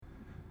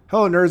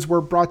Hello, nerds.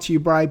 We're brought to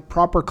you by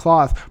Proper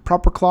Cloth.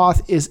 Proper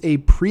Cloth is a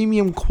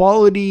premium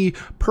quality,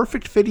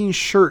 perfect fitting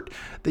shirt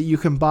that you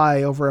can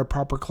buy over at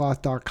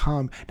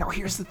propercloth.com. Now,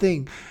 here's the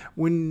thing.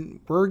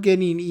 When we're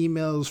getting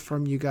emails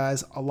from you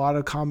guys, a lot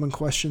of common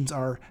questions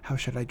are, how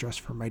should I dress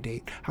for my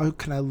date? How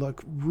can I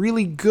look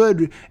really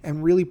good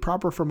and really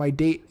proper for my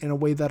date in a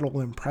way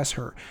that'll impress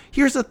her?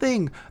 Here's the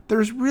thing.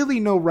 There's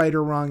really no right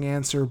or wrong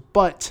answer,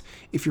 but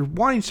if you're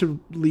wanting to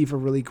leave a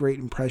really great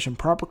impression,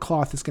 Proper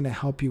Cloth is going to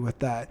help you with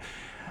that.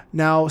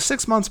 Now,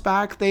 6 months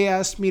back, they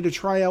asked me to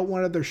try out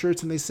one of their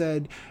shirts, and they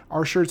said,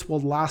 our shirts will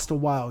last a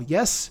while.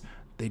 Yes,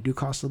 they do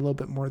cost a little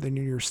bit more than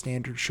your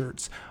standard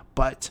shirts,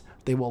 but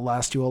they will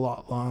last you a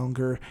lot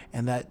longer,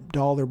 and that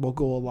dollar will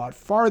go a lot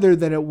farther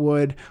than it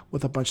would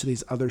with a bunch of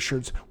these other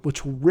shirts,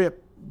 which will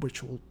rip,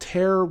 which will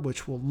tear,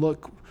 which will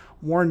look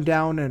worn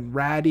down and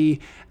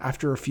ratty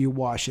after a few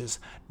washes.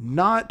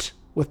 Not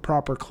with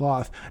Proper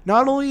Cloth.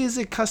 Not only is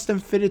it custom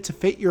fitted to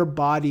fit your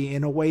body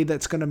in a way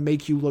that's going to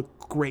make you look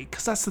great,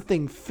 because that's the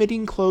thing,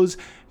 fitting clothes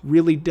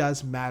really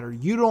does matter.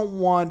 You don't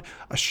want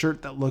a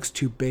shirt that looks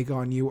too big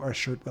on you or a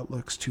shirt that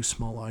looks too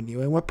small on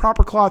you. And with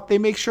Proper Cloth, they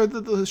make sure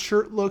that the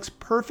shirt looks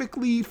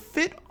perfectly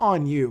fit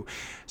on you,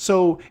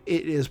 so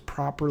it is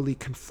properly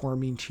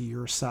conforming to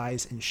your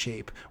size and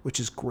shape,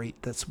 which is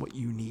great. That's what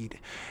you need.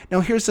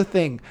 Now, here's the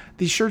thing.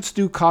 These shirts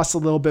do cost a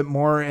little bit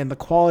more, and the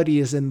quality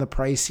is in the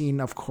pricing,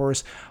 of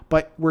course,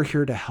 but we're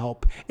here to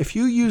help. If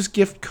you use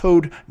gift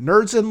code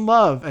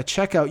NERDSINLOVE at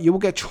checkout, you will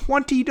get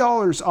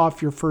 $20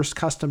 off your first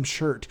custom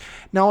shirt.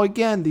 Now,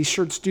 again, these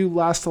shirts do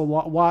last a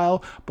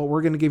while, but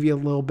we're going to give you a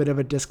little bit of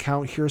a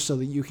discount here so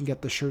that you can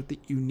get the shirt that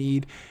you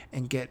need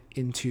and get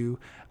into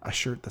a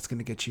shirt that's going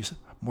to get you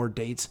more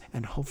dates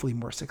and hopefully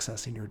more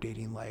success in your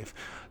dating life.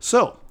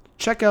 So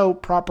check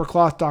out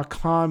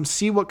propercloth.com,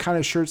 see what kind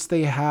of shirts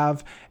they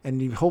have,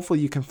 and hopefully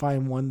you can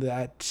find one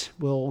that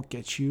will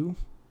get you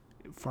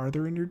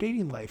farther in your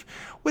dating life.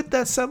 With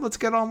that said, let's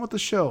get on with the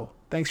show.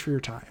 Thanks for your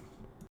time.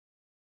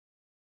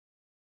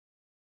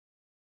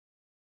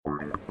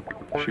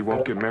 She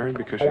won't get married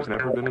because she's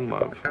never been in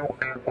love. I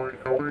think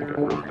I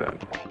wrote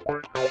that.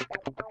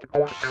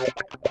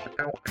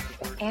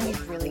 Andy's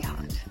really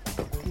hot.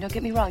 And don't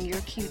get me wrong, you're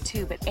cute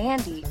too, but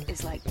Andy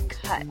is like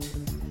cut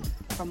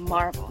from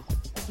marble.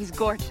 He's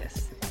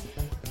gorgeous.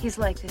 He's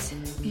like this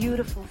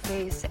beautiful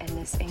face and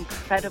this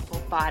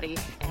incredible body,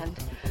 and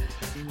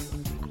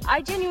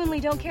I genuinely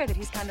don't care that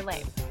he's kind of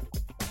lame.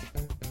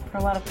 For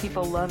a lot of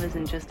people, love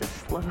isn't just a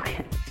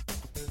slogan.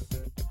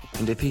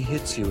 And if he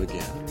hits you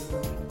again,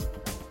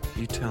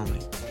 you tell me.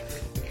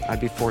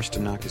 I'd be forced to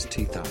knock his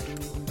teeth out.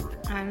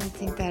 I don't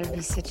think that would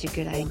be such a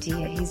good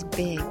idea. He's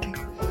big.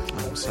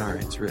 I'm sorry,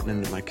 it's written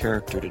into my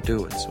character to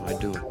do it, so I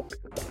do it.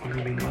 What do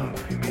you mean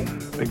love? You mean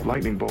a big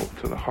lightning bolt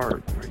to the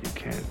heart where you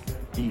can't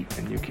eat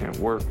and you can't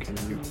work and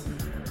you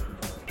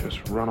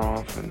just run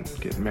off and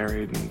get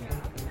married and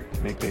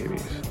make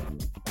babies.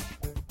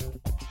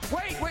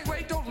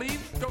 Wait, don't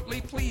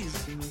leave,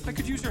 please. I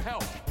could use your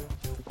help.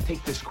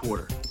 Take this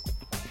quarter.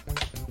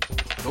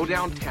 Go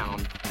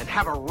downtown and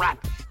have a rat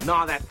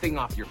gnaw that thing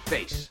off your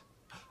face.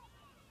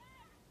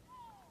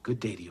 Good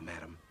day to you,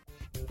 madam.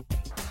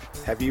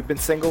 Have you been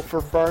single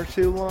for far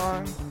too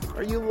long?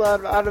 Are you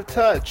out of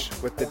touch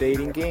with the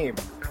dating game?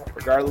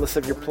 Regardless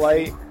of your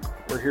plight,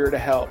 we're here to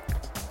help.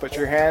 Put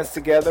your hands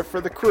together for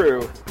the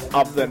crew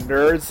of the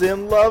Nerds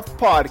in Love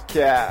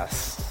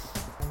podcast.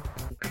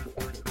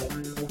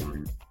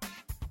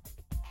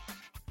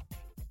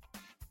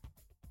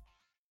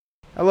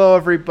 Hello,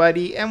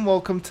 everybody, and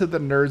welcome to the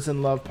Nerds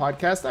in Love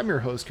podcast. I'm your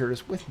host,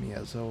 Curtis. With me,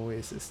 as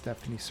always, is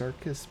Stephanie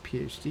Sarkis,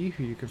 PhD,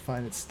 who you can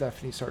find at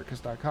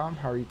stephaniesarkis.com.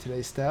 How are you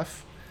today,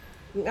 Steph?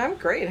 I'm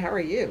great. How are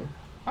you?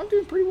 I'm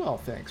doing pretty well,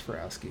 thanks for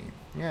asking.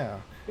 Yeah.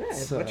 Good.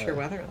 What's your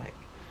weather like?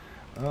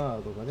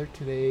 The weather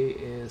today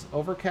is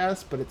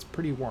overcast, but it's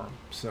pretty warm.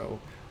 So,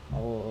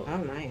 oh,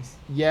 nice.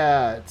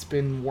 Yeah, it's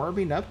been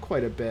warming up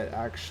quite a bit,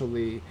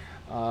 actually,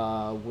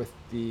 with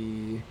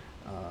the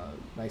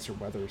nicer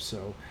weather.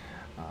 So,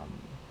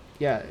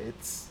 yeah,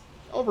 it's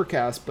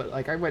overcast, but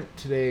like I went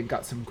today and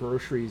got some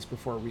groceries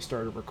before we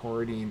started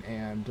recording,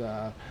 and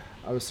I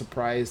was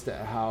surprised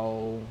at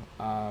how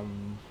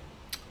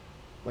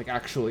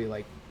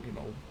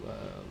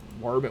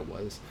warm it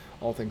was,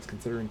 all things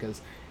considering,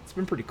 because it's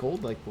been pretty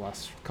cold like the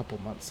last couple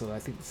months. So I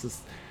think this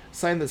is a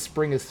sign that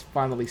spring has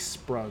finally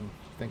sprung.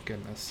 Thank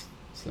goodness.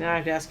 So, now I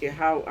have to ask you,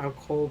 how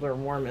cold or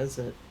warm is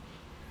it?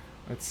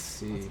 Let's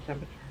see. What's the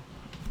temperature?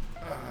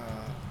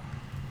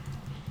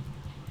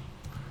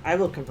 I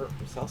will convert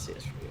from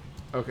Celsius for you.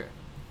 Okay.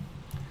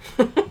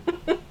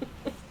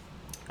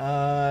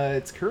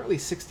 It's currently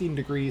 16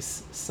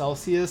 degrees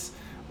Celsius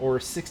or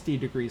 60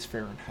 degrees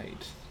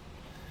Fahrenheit.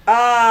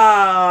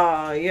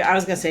 Oh, yeah, I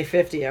was going to say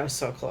 50. I was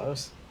so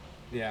close.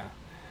 Yeah.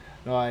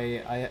 No,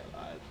 I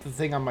the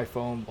thing on my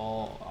phone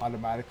will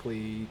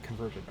automatically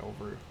convert it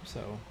over,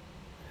 so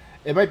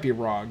it might be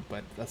wrong,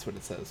 but that's what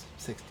it says,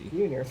 60.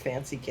 You and your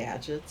fancy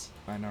gadgets.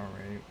 I know,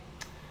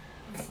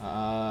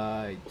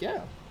 right?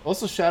 Yeah.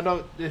 Also, shout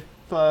out if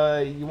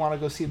you want to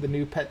go see the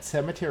new Pet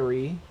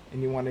Cemetery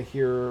and you want to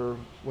hear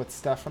what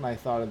Steph and I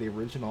thought of the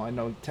original, I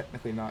know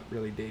technically not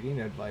really dating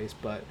advice,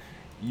 but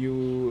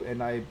you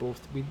and I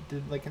we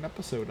did like an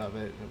episode of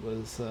it. It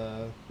was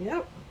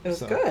Yep, it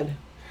was good.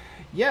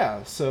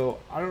 Yeah, so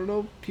I don't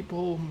know,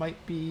 people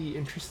might be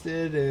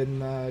interested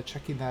in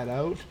checking that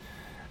out.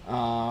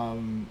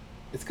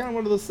 It's kind of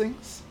one of those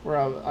things where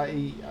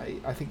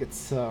I think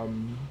it's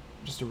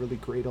just a really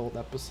great old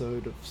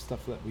episode of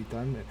stuff that we've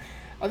done.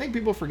 I think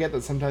people forget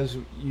that sometimes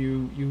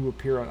you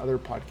appear on other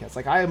podcasts.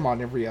 Like, I am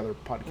on every other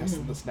podcast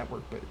in this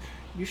network, but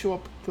you show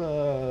up,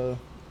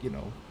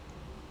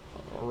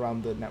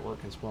 around the network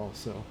as well.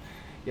 So,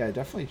 yeah,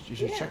 definitely you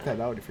should check that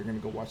out if you're going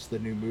to go watch the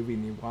new movie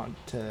and you want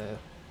to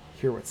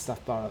hear what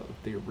Steph thought of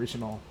the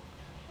original.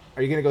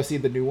 Are you going to go see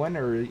the new one,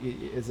 or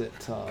is it...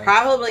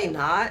 Probably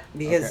not,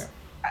 because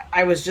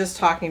I was just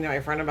talking to my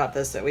friend about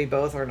this, that we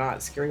both are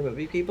not scary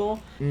movie people,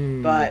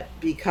 but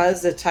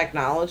because the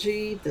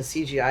technology, the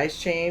CGI's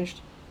changed,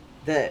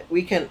 that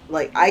we can,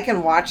 like, I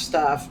can watch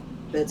stuff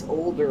that's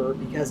older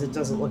because it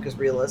doesn't look as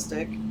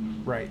realistic.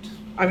 Right.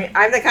 I mean,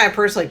 I'm the kind of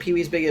person like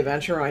Pee-wee's Big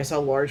Adventure, when I saw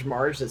Large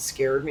Marge, that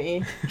scared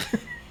me.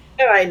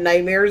 And I had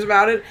nightmares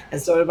about it,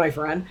 and so did my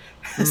friend.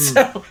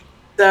 So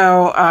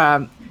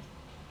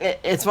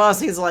it's one of those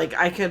things, like,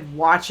 I could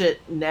watch it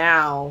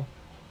now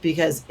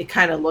because it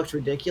kind of looked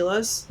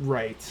ridiculous.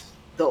 Right.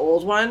 The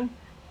old one.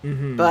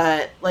 Mm-hmm.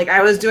 But, like,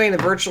 I was doing the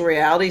virtual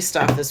reality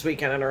stuff this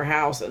weekend in her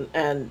house,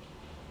 and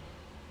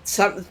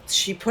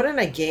she put in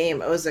a game.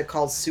 What was it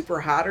called?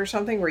 Super Hot or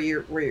something, where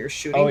you're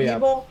shooting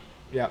people.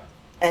 Yeah.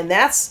 And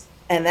that's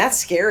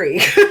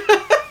scary.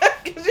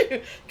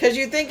 Because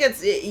you think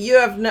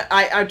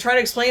I try to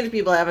explain to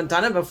people that haven't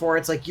done it before.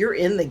 It's like, you're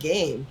in the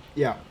game.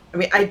 Yeah. I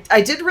mean,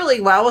 I did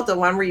really well with the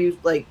one where you,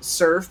 like,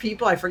 serve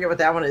people. I forget what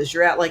that one is.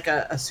 You're at, like,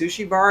 a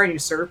sushi bar and you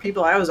serve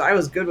people. I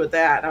was good with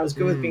that. And I was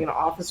good with being an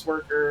office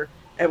worker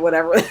and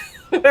whatever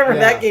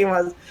that game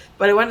was.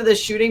 But I went to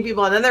this shooting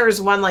people, and then there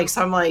was one, like,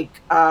 some, like,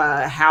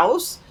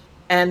 house,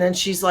 and then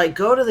she's like,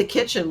 go to the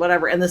kitchen,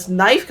 whatever, and this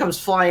knife comes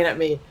flying at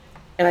me,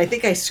 and I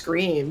think I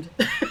screamed.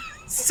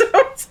 So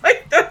it's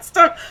like that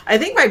stuff. I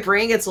think my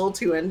brain gets a little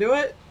too into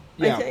it.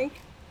 I think.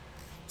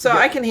 So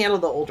I can handle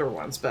the older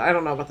ones, but I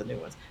don't know about the new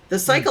ones. The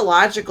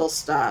psychological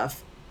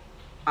stuff,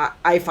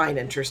 I find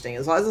interesting,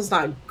 as long as it's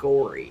not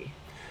gory.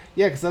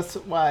 Yeah, because that's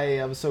why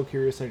I was so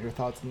curious on your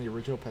thoughts on the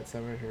original Pet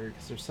Sematary,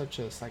 because there's such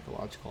a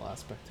psychological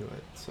aspect to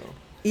it. So.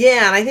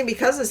 Yeah, and I think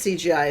because the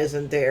CGI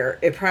isn't there,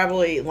 it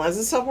probably lends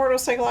itself more to a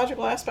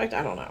psychological aspect.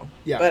 I don't know.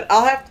 Yeah. But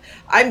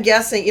I'm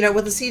guessing,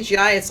 with the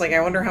CGI, it's like,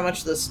 I wonder how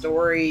much the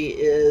story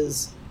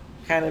is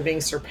kind of being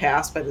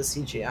surpassed by the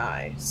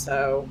CGI.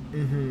 So.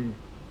 Mm-hmm.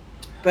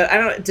 But I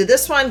don't know. Did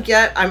this one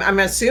get, I'm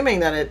assuming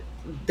that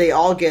they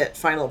all get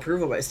final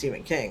approval by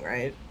Stephen King,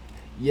 right?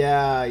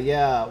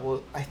 Yeah.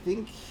 Well, I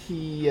think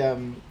he,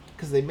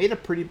 because they made a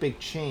pretty big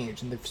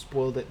change, and they've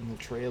spoiled it in the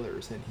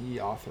trailers, and he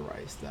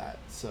authorized that,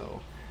 so.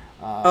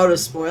 To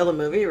spoil the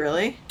movie,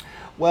 really?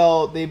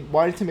 Well, they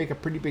wanted to make a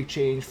pretty big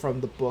change from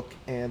the book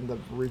and the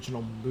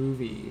original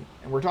movie,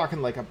 and we're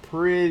talking like a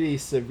pretty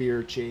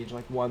severe change,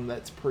 like one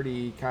that's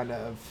pretty kind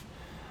of,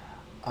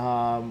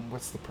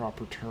 what's the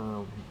proper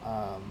term?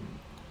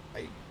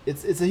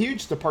 It's a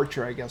huge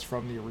departure, I guess,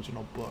 from the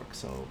original book.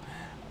 So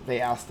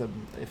they asked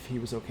him if he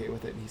was okay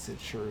with it, and he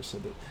said sure. So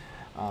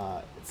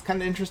that it's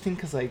kind of interesting,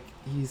 because like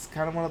he's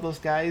kind of one of those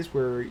guys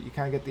where you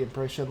kind of get the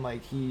impression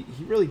like he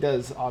really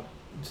does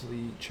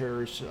obviously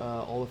cherish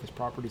all of his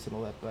properties and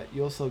all that, but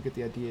you also get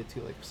the idea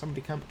too, like if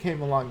somebody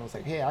came along and was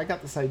like, hey, I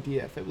got this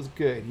idea, if it was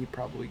good, he'd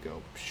probably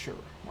go, sure,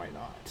 why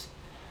not?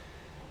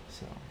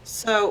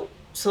 So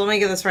let me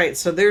get this right.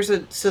 So the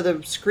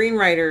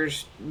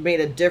screenwriters made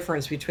a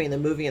difference between the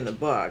movie and the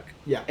book.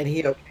 Yeah. And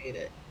he okayed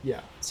it.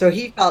 Yeah. So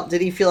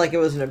did he feel like it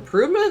was an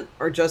improvement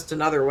or just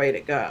another way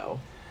to go?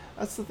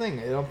 That's the thing.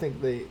 I don't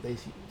think they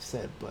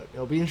said, but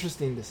it'll be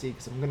interesting to see,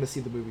 because I'm going to see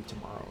the movie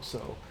tomorrow.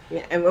 So.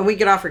 Yeah, and when we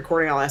get off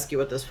recording, I'll ask you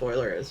what the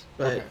spoiler is.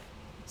 But okay.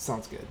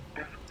 Sounds good.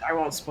 I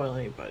won't spoil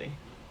anybody.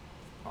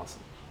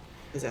 Awesome.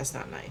 Because that's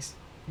not nice.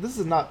 This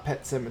is not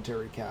Pet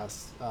Sematary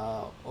cast,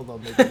 although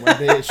maybe one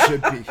day it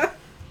should be.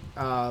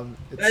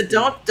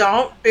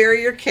 Don't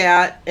bury your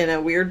cat in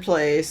a weird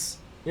place.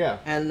 Yeah.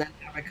 And then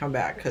have it come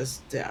back, because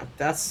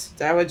that's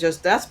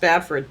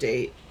bad for a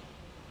date.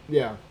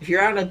 Yeah. If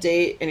you're on a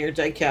date and your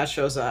dead cat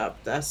shows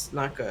up, that's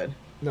not good.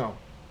 No.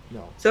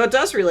 So it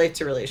does relate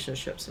to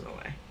relationships in a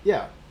way.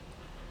 Yeah.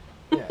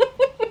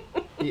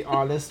 Be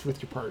honest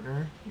with your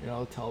partner.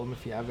 Tell them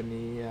if you have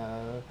any,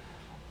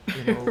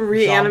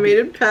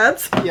 reanimated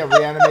pets. Yeah,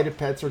 reanimated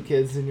pets or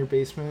kids in your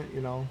basement.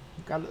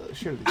 Gotta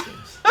share these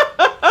things.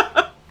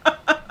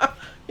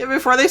 Yeah,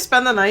 before they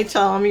spend the night,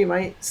 tell them you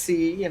might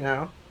see,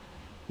 a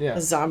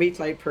zombie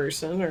type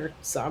person or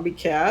zombie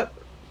cat.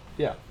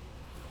 Yeah.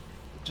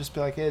 Just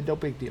be like, hey, no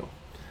big deal.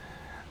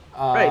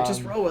 Right,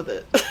 just roll with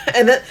it.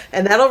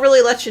 and that'll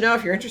really let you know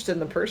if you're interested in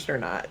the person or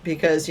not.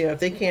 Because, if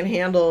they can't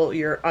handle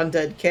your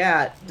undead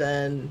cat,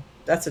 then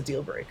that's a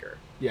deal breaker.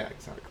 Yeah,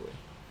 exactly.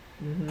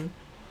 Mm-hmm.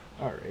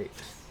 All right.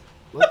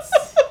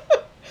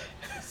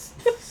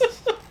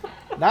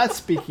 Not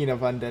speaking of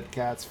undead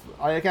cats,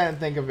 I can't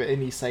think of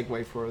any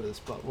segue for this,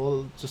 but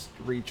we'll just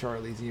read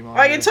Charlie's email.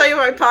 I can tell you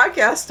my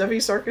podcast,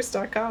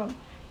 wsorcus.com.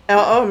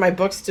 Oh, and my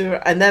books too.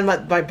 And then my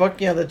book,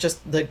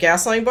 the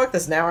gaslighting book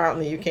that's now out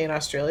in the UK and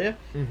Australia,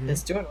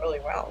 is doing really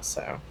well.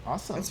 So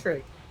awesome. That's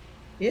great.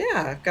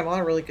 Yeah, I've got a lot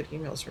of really good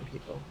emails from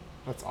people.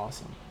 That's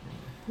awesome.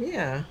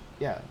 Yeah.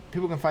 Yeah,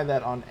 people can find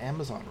that on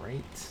Amazon,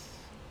 right?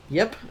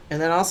 Yep.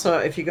 And then also,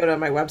 if you go to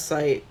my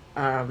website,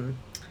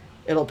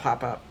 it'll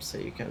pop up so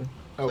you can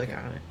click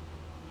on it.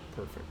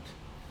 Perfect.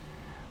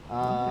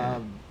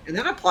 And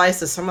that applies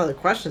to some of the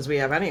questions we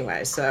have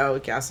anyway. So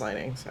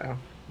gaslighting. So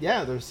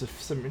yeah, there's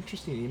some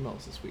interesting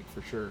emails this week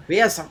for sure. We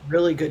had some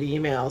really good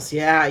emails.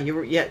 Yeah,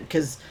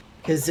 because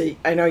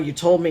I know you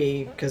told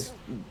me, because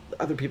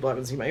other people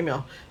haven't seen my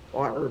email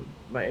or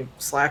my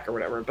Slack or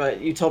whatever, but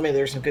you told me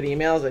there's some good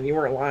emails and you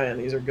weren't lying.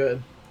 These are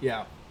good.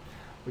 Yeah.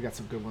 We got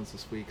some good ones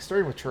this week.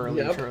 Starting with Charlie.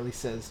 Yep. Charlie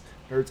says,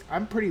 "Nerds,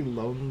 I'm pretty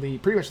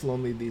much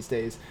lonely these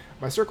days.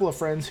 My circle of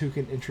friends who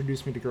can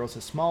introduce me to girls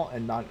is small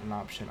and not an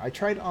option. I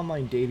tried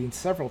online dating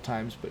several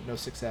times, but no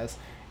success,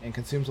 and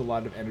consumes a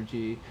lot of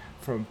energy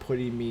from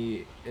putting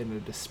me in a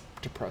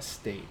depressed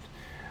state.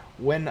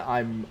 When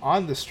I'm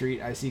on the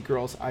street, I see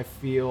girls, I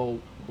feel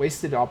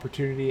wasted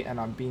opportunity, and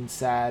I'm being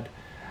sad.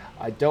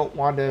 I don't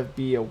want to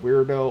be a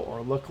weirdo or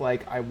look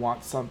like I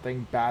want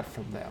something bad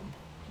from them.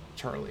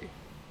 Charlie."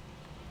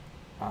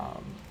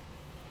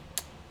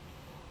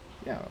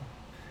 Yeah.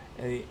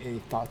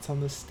 Any thoughts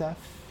on this stuff?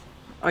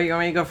 Oh, you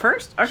want me to go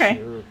first? Okay.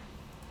 Sure.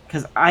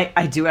 Because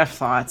I do have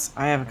thoughts.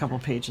 I have a couple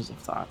pages of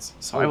thoughts.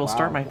 So I will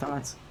start my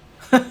thoughts.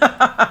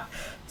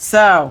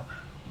 So,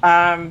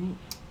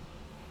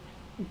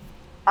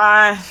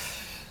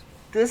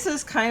 this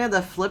is kind of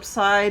the flip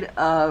side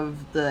of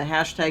the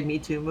hashtag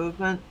 #MeToo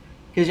movement.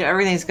 Because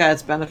everything's got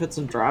its benefits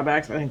and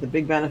drawbacks. I think the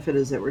big benefit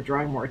is that we're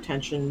drawing more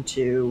attention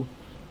to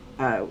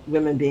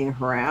women being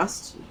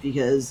harassed,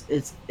 because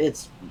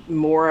it's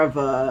more of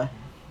a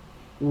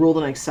rule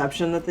than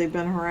exception that they've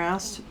been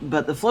harassed.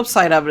 But the flip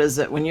side of it is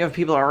that when you have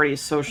people already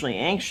socially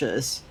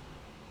anxious,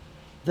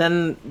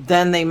 then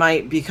they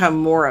might become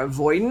more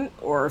avoidant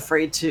or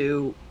afraid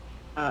to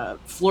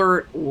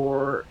flirt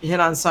or hit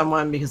on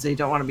someone because they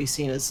don't want to be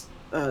seen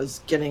as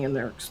getting in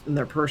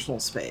their personal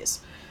space.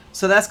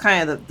 So that's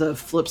kind of the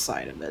flip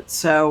side of it.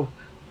 So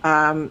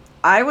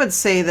I would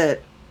say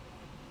that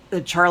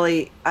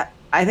Charlie,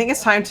 I think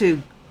it's time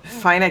to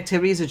find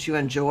activities that you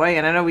enjoy.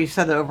 And I know we've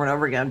said that over and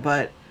over again,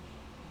 but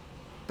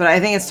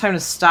I think it's time to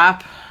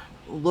stop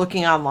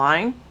looking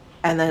online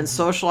and then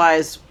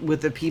socialize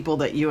with the people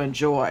that you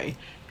enjoy.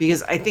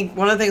 Because I think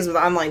one of the things with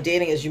online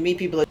dating is you meet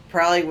people that you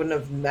probably wouldn't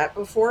have met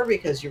before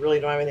because you really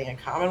don't have anything in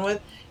common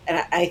with.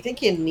 And I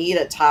think you need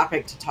a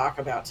topic to talk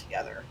about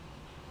together.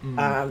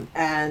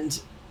 And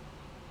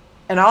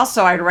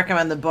also I'd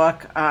recommend the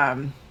book,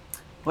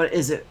 what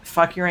is it?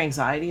 Fuck Your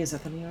Anxiety. Is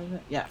that the name of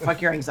it? Yeah.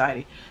 Fuck Your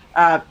Anxiety.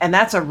 And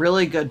that's a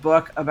really good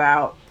book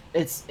about,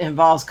 it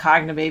involves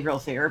cognitive behavioral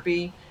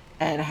therapy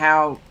and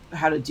how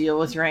to deal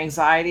with your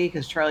anxiety.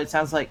 Because Charlie, it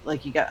sounds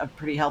like you got a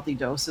pretty healthy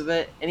dose of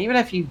it. And even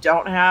if you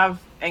don't have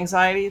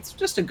anxiety, it's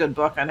just a good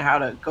book on how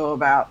to go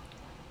about,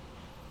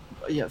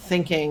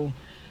 thinking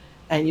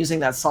and using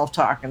that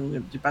self-talk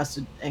and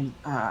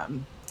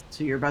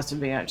to your best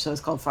advantage. So it's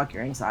called Fuck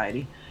Your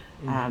Anxiety.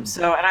 And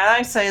I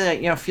like to say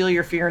that, feel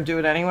your fear and do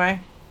it anyway.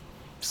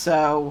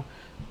 So,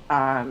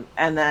 and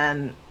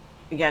then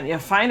again,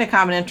 find a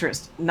common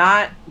interest,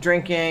 not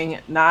drinking,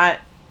 not,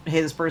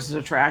 hey, this person's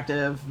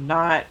attractive,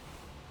 not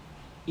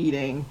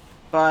eating,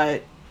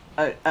 but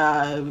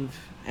an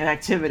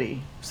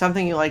activity,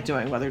 something you like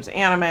doing, whether it's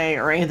anime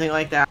or anything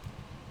like that.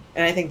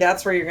 And I think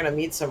that's where you're going to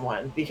meet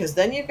someone, because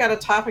then you've got a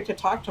topic to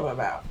talk to them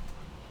about.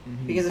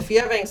 Because if you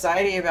have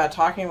anxiety about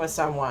talking with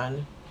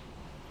someone,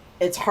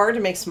 it's hard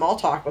to make small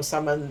talk with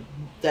someone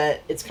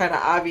that it's kind of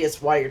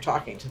obvious why you're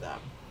talking to them.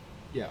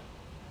 Yeah.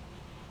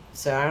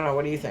 So I don't know.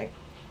 What do you think?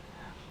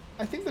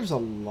 I think there's a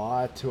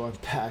lot to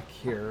unpack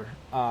here.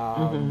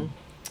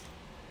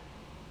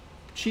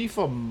 Chief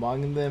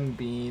among them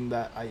being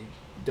that I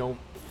don't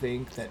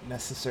think that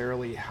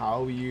necessarily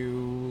how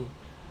you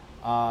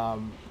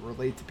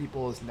relate to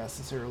people is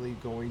necessarily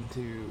going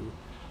to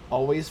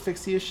always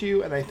fix the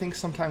issue. And I think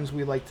sometimes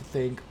we like to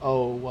think,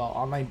 oh, well,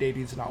 online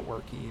dating's not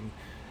working,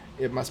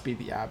 it must be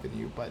the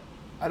avenue. But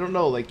I don't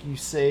know, like you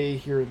say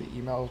here in the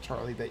email,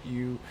 Charlie, that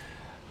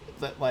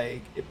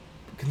it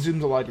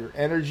consumes a lot of your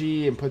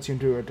energy and puts you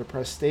into a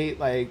depressed state.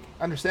 Like,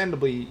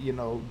 understandably,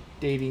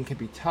 dating can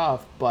be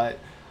tough, but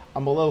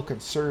I'm a little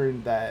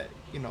concerned that,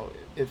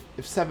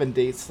 if 7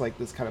 dates like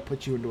this kind of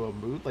put you into a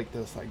mood like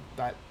this, like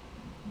that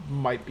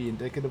might be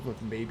indicative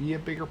of maybe a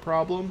bigger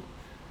problem.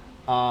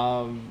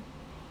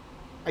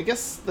 I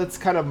guess that's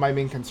kind of my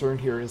main concern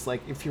here is,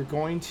 like, if you're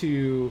going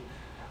to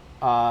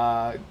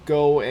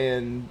go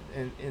and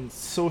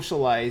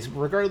socialize,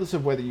 regardless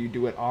of whether you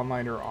do it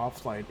online or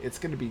offline, there's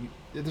going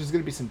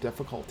to be some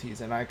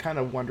difficulties. And I kind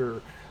of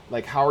wonder,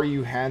 like, how are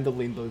you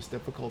handling those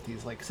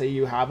difficulties? Like, say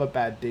you have a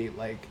bad date,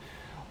 like,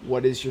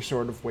 what is your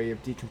sort of way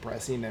of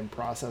decompressing and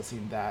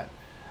processing that?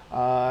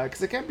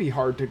 Because it can be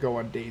hard to go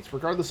on dates,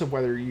 regardless of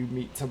whether you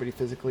meet somebody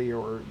physically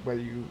or whether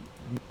you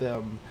meet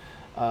them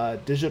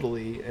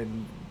digitally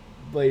and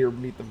later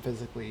meet them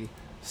physically.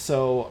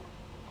 So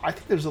I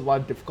think there's a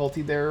lot of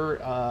difficulty there.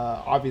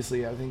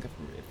 Obviously, I think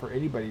for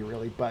anybody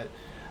really, but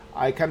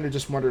I kind of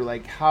just wonder,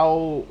 like,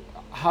 how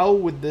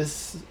would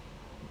this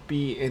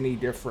be any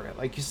different?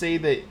 Like, you say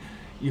that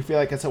you feel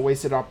like it's a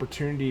wasted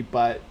opportunity,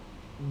 but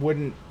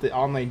wouldn't the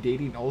online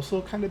dating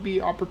also kind of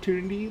be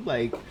opportunity?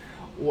 Like,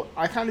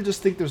 I kind of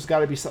just think there's got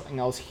to be something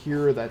else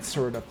here that's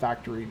sort of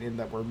factoring in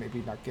that we're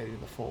maybe not getting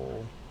the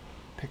full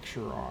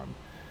picture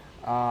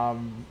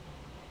on.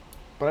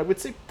 But I would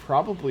say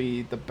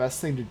probably the best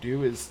thing to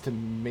do is to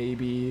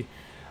maybe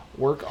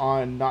work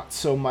on not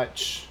so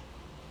much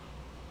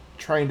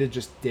trying to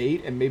just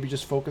date and maybe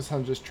just focus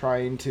on just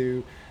trying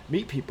to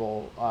meet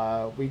people.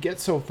 We get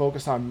so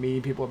focused on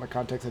meeting people in the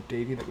context of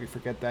dating that we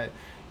forget that,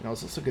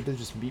 it's also good to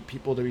just meet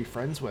people to be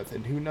friends with.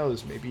 And who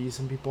knows, maybe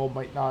some people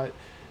might not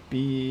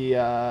be,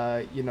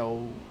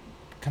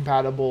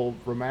 compatible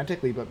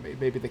romantically, but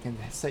maybe they can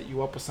set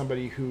you up with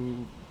somebody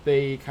who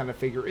they kind of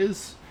figure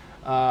is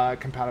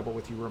compatible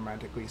with you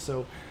romantically.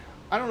 So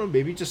I don't know,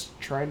 maybe just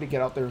trying to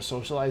get out there and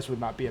socialize would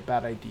not be a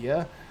bad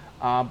idea.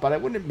 But I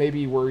wouldn't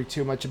maybe worry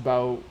too much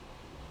about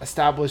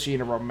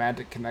establishing a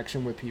romantic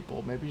connection with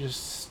people. Maybe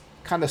just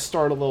kind of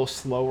start a little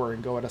slower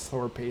and go at a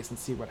slower pace and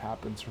see what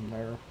happens from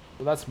there.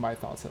 But that's my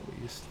thoughts, at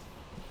least.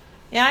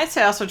 Yeah, I'd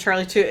say also,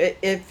 Charlie, too,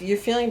 if you're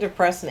feeling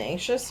depressed and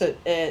anxious,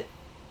 it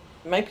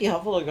might be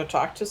helpful to go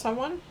talk to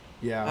someone.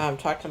 Yeah.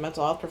 Talk to a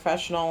mental health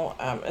professional,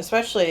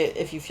 especially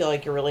if you feel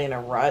like you're really in a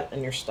rut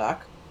and you're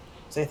stuck.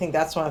 So I think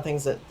that's one of the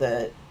things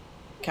that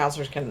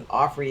counselors can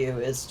offer you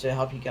is to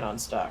help you get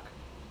unstuck.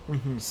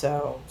 Mm-hmm.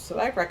 So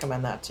I'd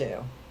recommend that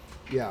too.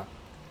 Yeah.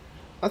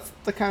 That's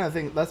the kind of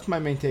thing, that's my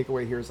main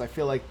takeaway here is I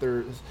feel like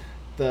there's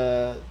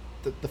the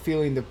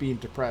feeling of being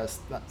depressed,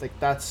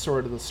 that's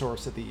sort of the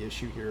source of the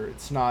issue here.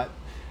 It's not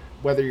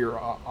whether you're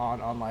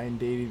on online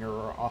dating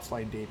or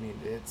offline dating,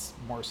 it's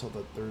more so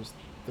that there's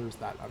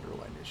that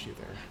underlying issue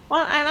there.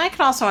 Well, and I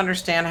can also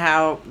understand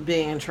how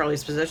being in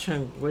Charlie's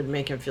position would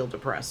make him feel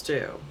depressed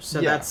too. So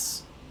yeah.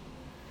 That's,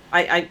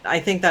 I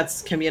think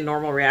that's can be a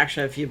normal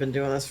reaction if you've been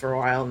doing this for a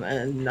while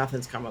and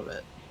nothing's come of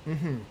it.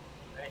 Mm-hmm.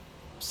 Right.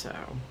 So.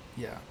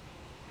 Yeah.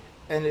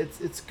 And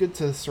it's good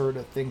to sort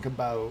of think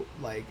about,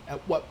 like, at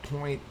what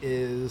point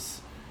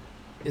is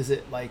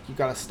it like you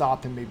got to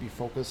stop and maybe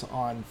focus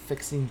on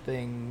fixing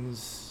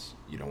things,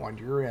 on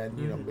your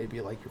end, maybe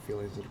like your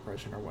feelings of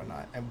depression or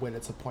whatnot, and when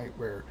it's a point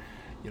where,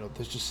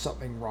 there's just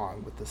something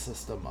wrong with the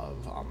system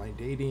of online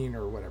dating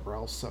or whatever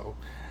else. So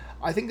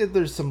I think that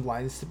there's some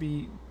lines to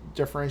be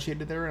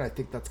differentiated there, and I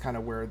think that's kind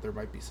of where there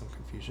might be some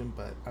confusion,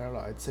 but I don't know,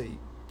 I'd say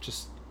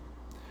just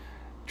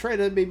try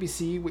to maybe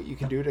see what you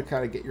can do to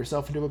kind of get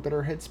yourself into a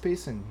better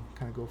headspace and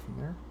kind of go from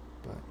there.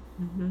 But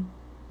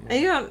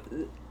yeah.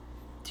 And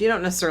you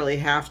don't necessarily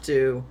have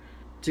to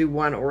do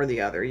one or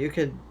the other. You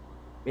could,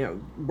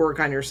 work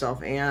on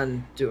yourself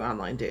and do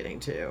online dating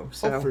too.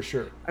 So for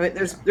sure. I mean,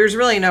 there's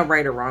really no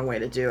right or wrong way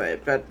to do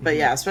it. But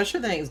yeah,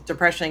 especially things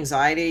depression,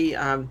 anxiety.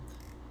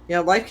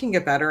 Life can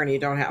get better, and you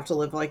don't have to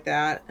live like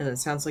that. And it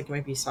sounds like you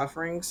might be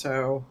suffering.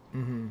 So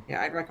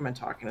yeah, I'd recommend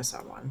talking to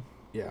someone.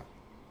 Yeah.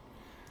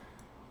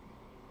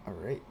 All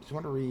right. Do you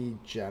want to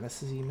read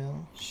Janice's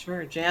email?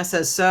 Sure. Janice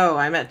says, so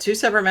I met 2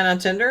 separate men on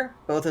Tinder,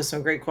 both have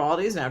some great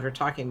qualities, and after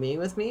talking meeting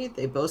with me,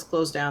 they both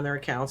closed down their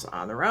accounts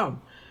on their own.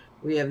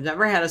 We have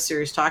never had a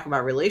serious talk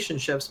about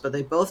relationships, but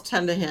they both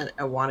tend to hint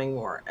at wanting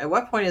more. At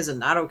what point is it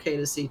not okay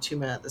to see 2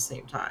 men at the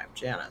same time?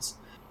 Janice,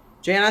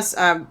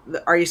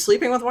 are you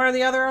sleeping with one or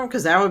the other?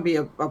 Because that would be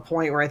a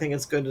point where I think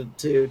it's good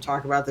to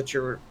talk about that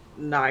you're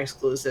not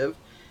exclusive.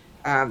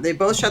 They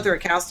both shut their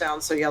accounts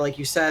down. So yeah, like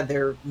you said,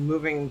 they're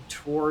moving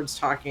towards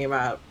talking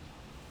about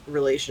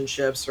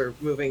relationships or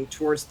moving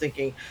towards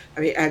thinking,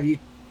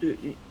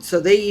 so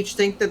they each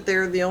think that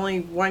they're the only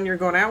one you're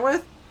going out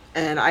with?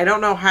 And I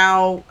don't know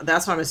how,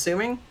 that's what I'm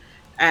assuming.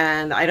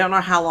 And I don't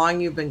know how long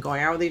you've been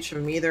going out with each of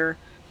them either.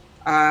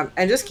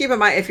 And just keep in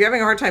mind, if you're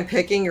having a hard time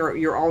picking,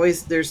 you're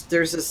always, there's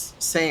this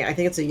saying, I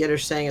think it's a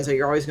Yiddish saying, is that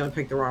you're always going to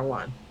pick the wrong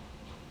one.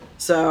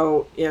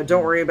 So,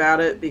 don't worry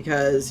about it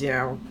because,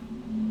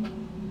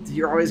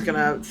 you're always going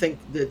to think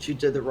that you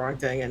did the wrong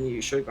thing and you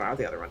should have gone out with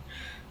the other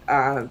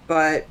one.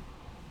 But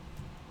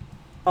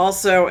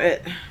also,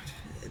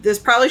 this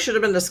probably should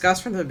have been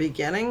discussed from the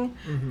beginning,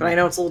 but I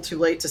know it's a little too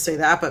late to say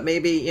that. But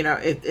maybe,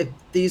 if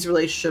these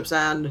relationships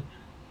end,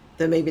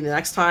 then maybe the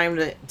next time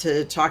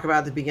to talk about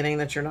at the beginning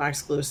that you're not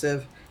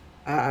exclusive.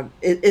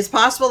 It's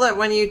possible that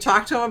when you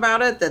talk to them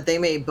about it, that they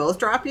may both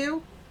drop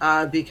you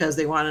because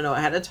they want to know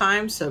ahead of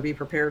time. So be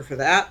prepared for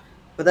that.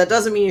 But that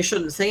doesn't mean you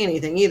shouldn't say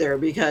anything either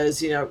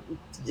because,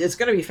 it's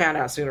going to be found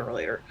out sooner or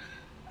later.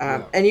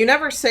 And you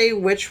never say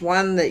which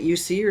one that you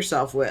see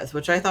yourself with,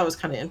 which I thought was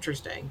kind of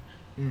interesting.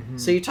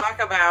 So you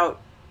talk about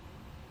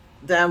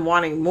them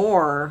wanting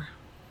more,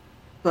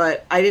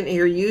 but I didn't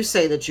hear you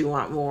say that you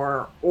want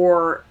more,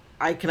 or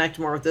I connect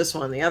more with this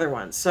one than the other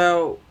one.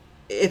 So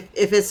if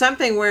it's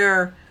something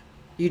where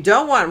you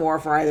don't want more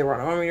for either one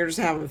of them, and you're just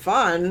having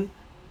fun,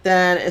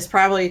 then it's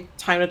probably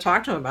time to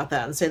talk to them about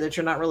that and say that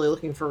you're not really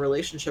looking for a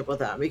relationship with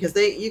them, because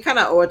you kind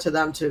of owe it to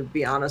them to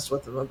be honest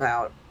with them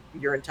about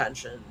your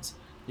intentions.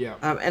 Yeah.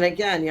 And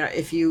again,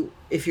 if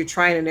you're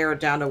trying to narrow it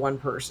down to one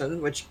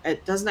person, which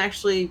it doesn't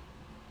actually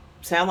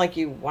sound like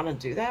you want to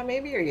do that,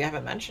 maybe, or you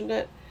haven't mentioned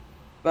it,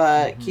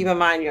 but keep in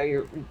mind,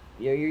 you're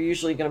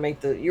usually going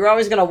to you're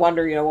always going to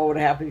wonder, what would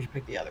happen if you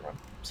pick the other one.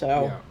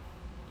 So,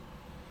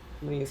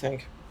 what do you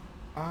think?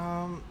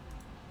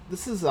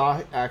 This is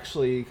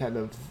actually kind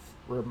of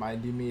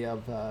reminding me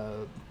of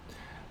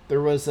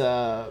there was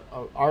a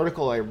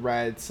article I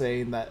read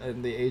saying that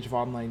in the age of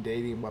online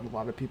dating, what a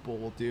lot of people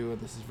will do,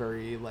 and this is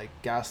very like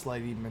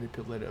gaslighting,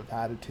 manipulative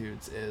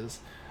attitudes, is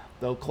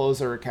they'll close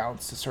their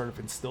accounts to sort of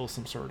instill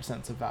some sort of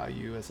sense of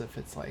value, as if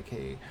it's like,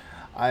 hey,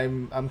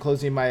 I'm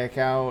closing my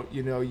account,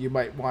 you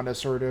might want to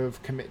sort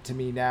of commit to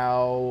me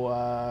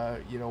now,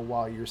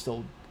 while you're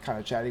still kind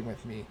of chatting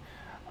with me.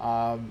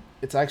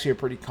 It's actually a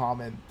pretty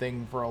common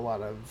thing for a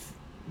lot of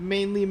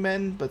mainly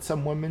men, but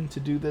some women, to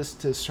do this,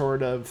 to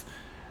sort of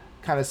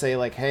kind of say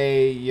like,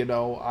 hey,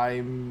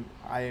 I'm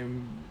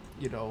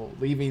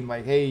leaving,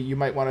 like, hey, you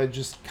might want to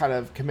just kind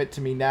of commit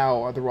to me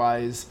now,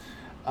 otherwise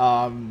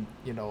I'm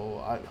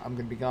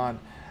gonna be gone.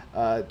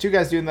 Two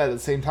guys doing that at the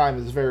same time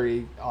is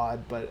very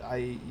odd, but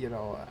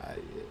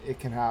it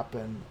can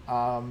happen.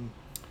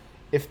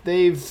 If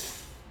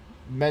they've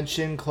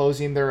mentioned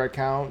closing their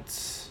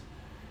accounts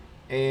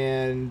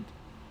and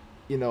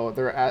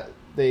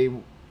they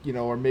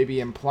or maybe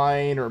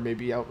implying or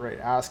maybe outright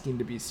asking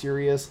to be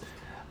serious,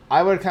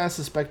 I would kind of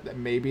suspect that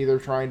maybe they're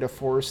trying to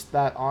force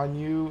that on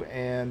you,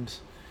 and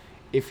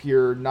if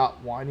you're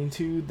not wanting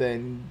to,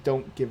 then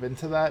don't give in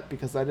to that,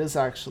 because that is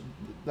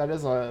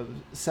a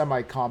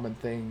semi-common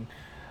thing.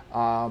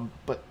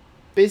 But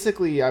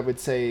basically, I would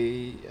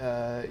say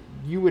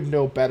you would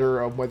know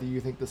better on whether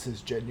you think this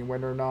is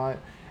genuine or not,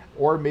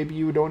 or maybe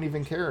you don't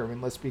even care. I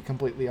mean, let's be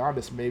completely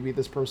honest. Maybe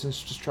this person's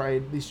just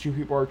these two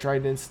people are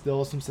trying to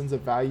instill some sense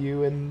of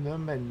value in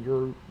them, and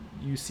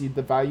you see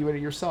the value in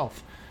it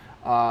yourself.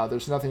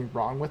 There's nothing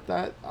wrong with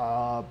that,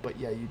 but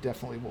yeah, you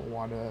definitely will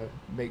want to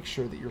make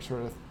sure that you're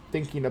sort of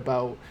thinking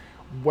about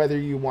whether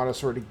you want to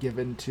sort of give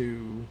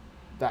into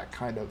that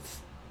kind of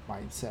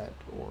mindset,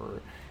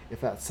 or if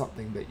that's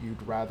something that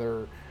you'd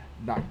rather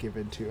not give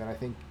into. And I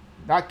think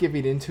not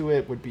giving into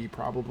it would be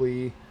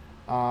probably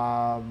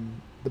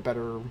the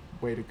better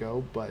way to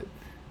go, but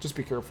just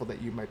be careful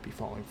that you might be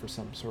falling for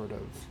some sort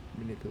of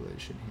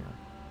manipulation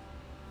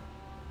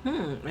here. I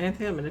didn't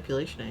think of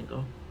manipulation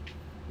angle.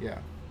 Yeah.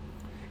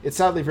 It's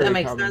sadly very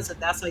common. That makes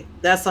sense.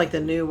 That's like the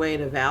new way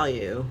to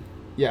value.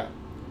 Yeah.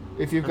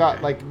 If you've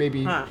got like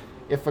maybe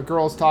if a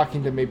girl's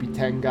talking to maybe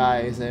 10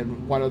 guys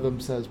and one of them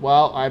says,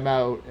 well, I'm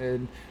out,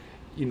 and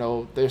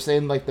they're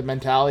saying like the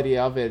mentality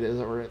of it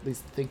is, or at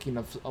least thinking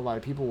of a lot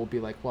of people will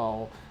be like,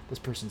 well, this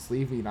person's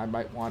leaving, I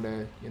might want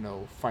to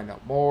find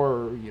out more,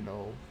 or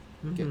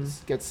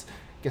get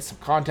some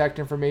contact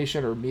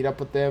information or meet up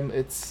with them.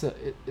 It's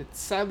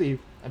sadly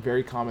a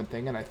very common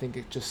thing, and I think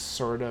it just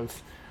sort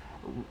of,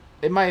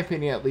 in my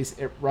opinion at least,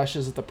 it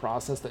rushes the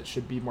process that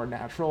should be more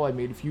natural. I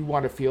mean, if you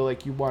want to feel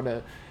like you want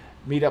to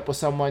meet up with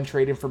someone,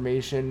 trade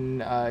information,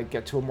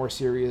 get to a more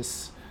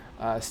serious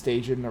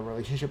stage in a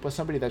relationship with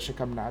somebody, that should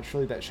come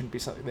naturally. That shouldn't be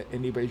something that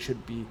anybody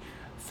should be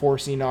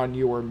forcing on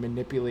you or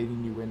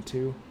manipulating you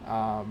into.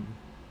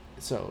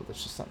 So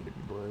that's just something to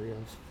be wary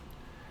of.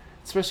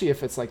 Especially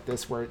if it's like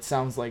this, where it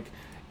sounds like,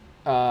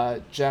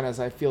 Jen, as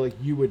I feel like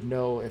you would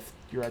know if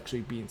you're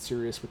actually being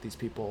serious with these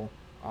people.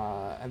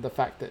 And the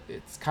fact that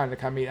it's kind of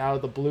coming out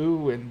of the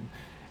blue, and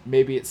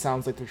maybe it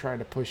sounds like they're trying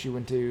to push you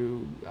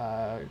into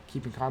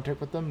keeping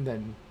contact with them,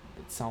 then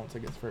it sounds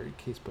like it's a very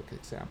casebook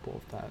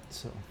example of that.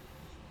 So,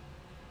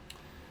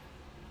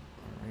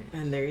 all right.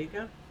 And there you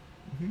go.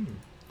 Mm-hmm.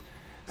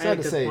 I had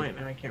a good point,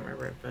 and I can't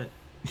remember it, but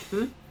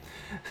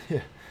yeah,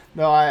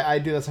 no, I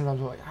do that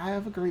sometimes. I'm like, I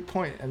have a great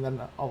point, and then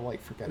I'll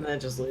like forget and it. then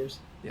it just leaves.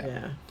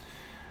 Yeah.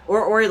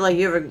 Or like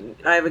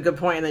I have a good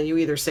point, and then you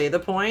either say the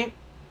point,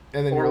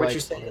 and then or you're what like,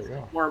 you're saying is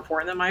more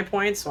important than my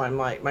point. So I'm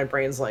like, my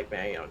brain's like,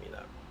 man, you don't need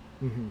that.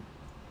 Mm-hmm.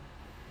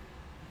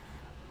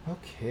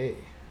 Okay.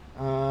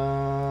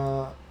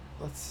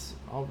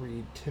 I'll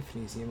read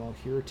Tiffany's email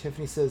here.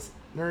 Tiffany says,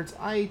 nerds,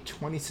 I,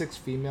 26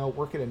 female,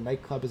 work at a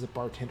nightclub as a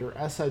bartender.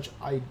 As such,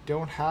 I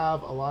don't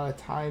have a lot of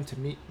time to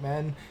meet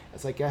men,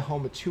 as I get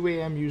home at 2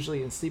 a.m.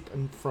 usually and sleep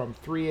from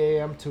 3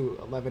 a.m. to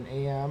 11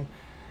 a.m.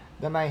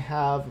 Then I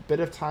have a bit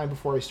of time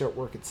before I start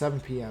work at 7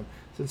 p.m.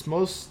 Since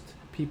most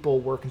people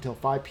work until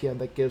 5 p.m.,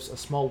 that gives a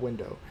small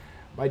window.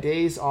 My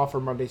days off are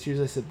Monday,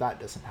 Tuesday, so that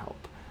doesn't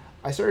help.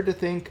 I started to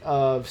think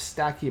of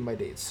stacking my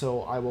dates,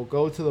 so I will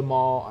go to the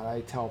mall and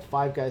I tell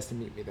 5 guys to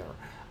meet me there.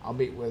 I'll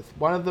meet with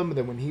one of them, and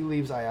then when he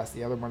leaves, I ask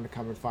the other one to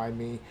come and find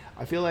me.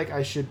 I feel like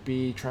I should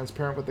be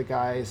transparent with the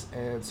guys,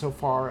 and so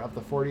far, of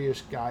the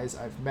 40-ish guys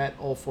I've met,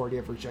 all 40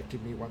 have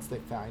rejected me once they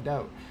find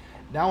out.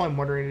 Now I'm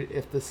wondering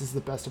if this is the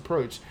best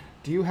approach.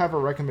 Do you have a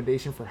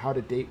recommendation for how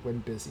to date when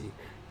busy?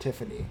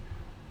 Tiffany.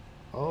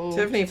 Oh,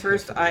 Tiffany,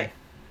 first,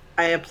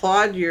 I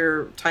applaud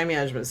your time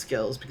management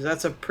skills because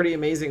that's a pretty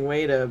amazing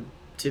way to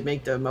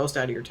make the most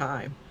out of your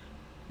time.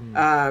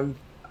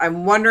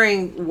 I'm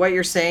wondering what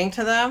you're saying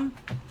to them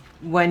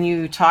when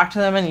you talk to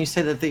them and you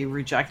say that they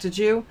rejected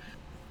you.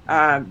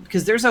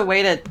 Because there's a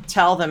way to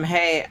tell them,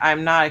 hey,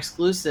 I'm not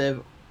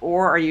exclusive,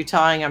 or are you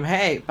telling them,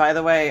 hey, by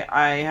the way,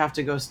 I have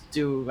to go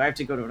to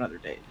another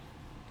date?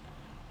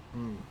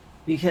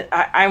 Because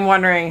I'm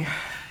wondering,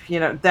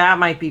 that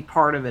might be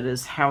part of it,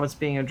 is how it's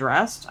being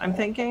addressed, I'm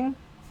thinking.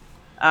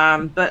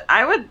 But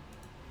I would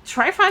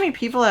try finding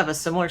people that have a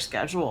similar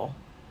schedule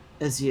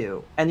as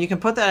you, and you can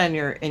put that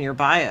in your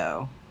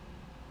bio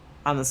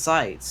on the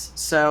sites.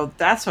 So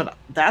that's what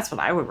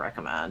I would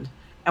recommend.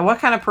 And what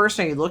kind of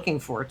person are you looking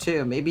for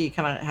too? Maybe you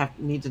kind of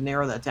need to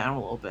narrow that down a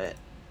little bit.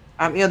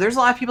 There's a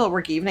lot of people that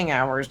work evening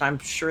hours, and I'm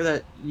sure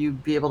that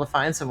you'd be able to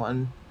find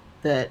someone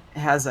that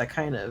has that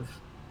kind of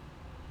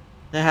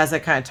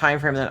time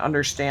frame, that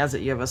understands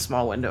that you have a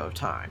small window of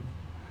time.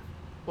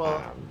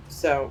 Well,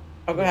 go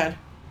ahead.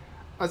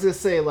 I was gonna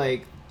say,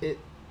 like,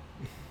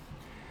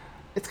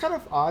 it's kind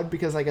of odd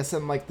because I guess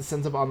in like the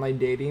sense of online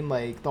dating,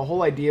 like the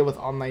whole idea with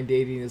online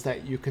dating is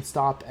that you can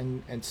stop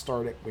and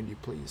start it when you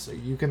please. So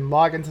you can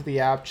log into the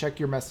app, check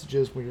your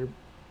messages when you're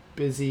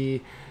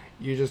busy,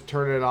 you just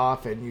turn it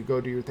off and you go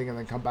do your thing and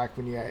then come back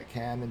when you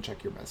can and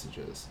check your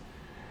messages.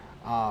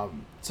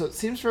 So it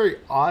seems very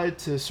odd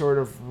to sort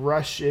of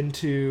rush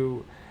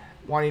into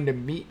wanting to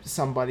meet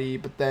somebody,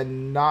 but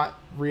then not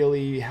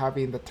really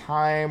having the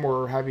time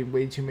or having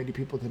way too many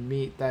people to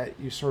meet, that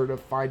you sort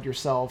of find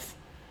yourself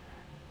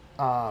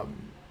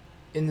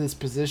in this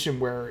position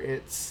where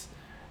it's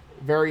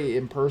very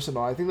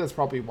impersonal. I think that's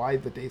probably why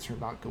the dates are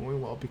not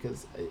going well,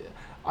 because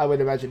I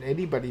would imagine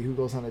anybody who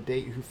goes on a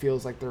date who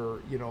feels like they're,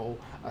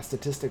 a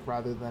statistic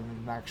rather than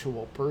an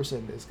actual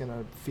person is going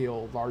to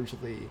feel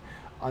largely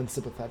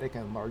unsympathetic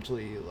and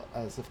largely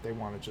as if they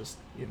want to just,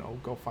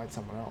 go find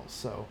someone else.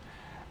 So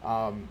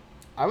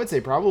I would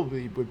say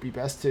probably would be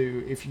best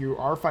to, if you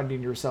are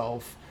finding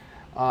yourself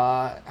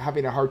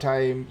having a hard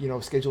time,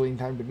 scheduling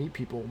time to meet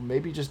people,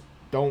 maybe just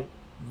don't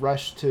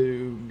rush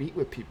to meet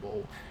with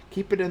people.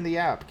 Keep it in the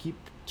app. Keep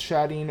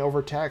chatting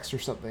over text or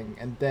something.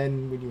 And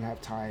then when you have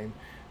time,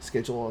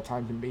 schedule a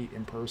time to meet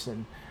in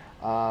person.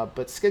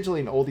 But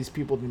scheduling all these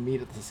people to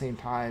meet at the same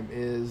time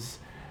is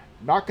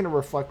not going to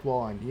reflect well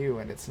on you.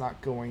 And it's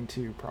not going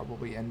to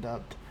probably end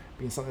up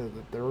being something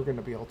that they're going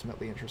to be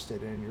ultimately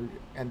interested in.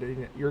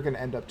 You're going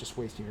to end up just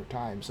wasting your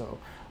time. So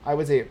I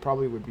would say it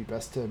probably would be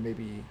best to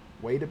maybe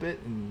wait a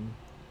bit and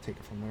take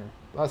it from there.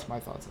 That's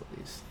my thoughts, at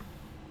least.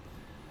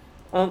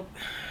 Well,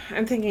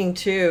 I'm thinking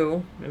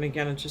too, and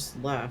again, it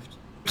just left,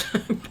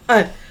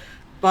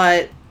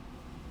 but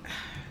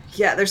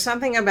yeah, there's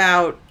something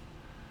about,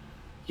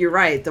 you're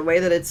right. The way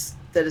that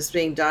it's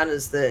being done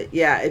is that,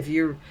 yeah, if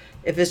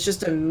it's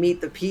just to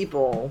meet the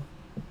people,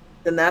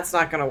 then that's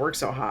not going to work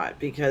so hot,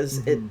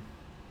 because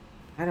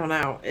I don't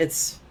know. I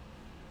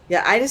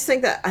just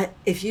think that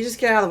if you just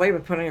get out of the way by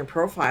putting your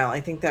profile, I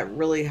think that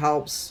really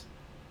helps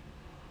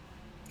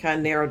kind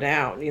of narrow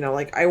down.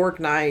 Like, I work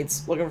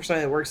nights, looking for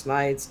somebody that works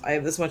nights. I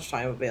have this much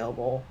time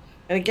available.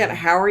 And again,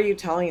 how are you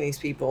telling these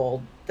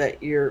people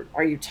that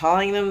are you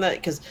telling them that,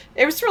 because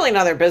it's really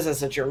not their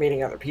business that you're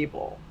meeting other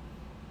people.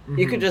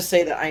 You could just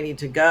say that I need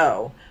to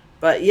go.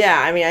 But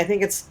yeah, I mean, I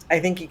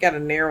think you got to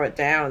narrow it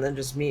down and then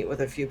just meet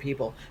with a few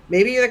people.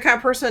 Maybe you're the kind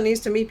of person that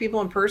needs to meet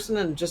people in person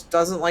and just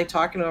doesn't like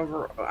talking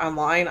over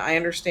online. I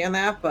understand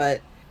that,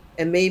 but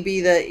it may be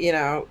that,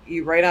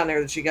 you write on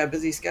there that you got a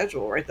busy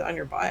schedule, right on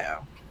your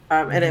bio.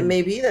 And it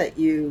may be that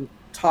you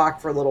talk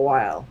for a little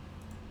while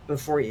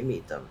before you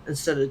meet them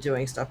instead of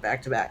doing stuff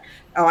back to back.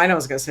 Oh, I know what I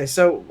was going to say.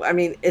 So, I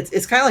mean,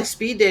 it's kind of like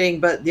speed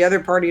dating, but the other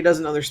party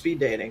doesn't know they're speed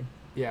dating.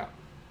 Yeah.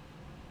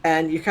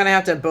 And you kind of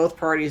have to have both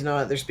parties know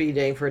that they're speed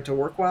dating for it to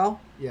work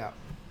well. Yeah.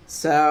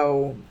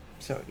 So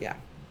yeah.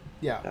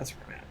 Yeah. That's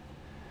where I'm at.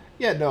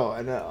 Yeah, no,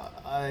 and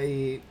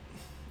I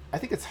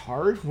think it's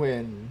hard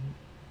when,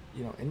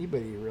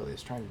 anybody really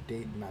is trying to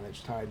date and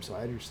manage time, so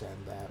I understand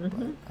that,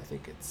 but I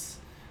think it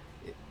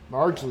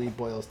largely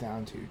boils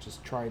down to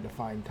just trying to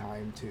find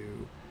time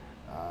to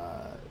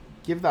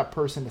give that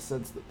person a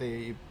sense that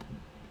they,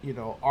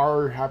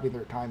 are having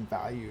their time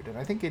valued. And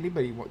I think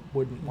anybody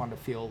wouldn't want to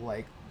feel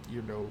like,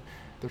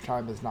 their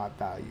time is not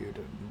valued.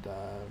 And,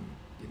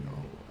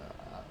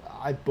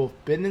 I've both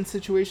been in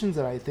situations,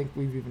 and I think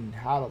we've even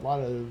had a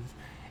lot of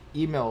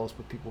emails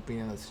with people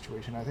being in that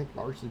situation. I think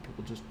largely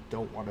people just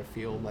don't want to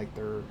feel like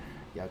they're,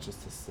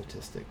 just a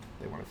statistic.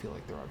 They want to feel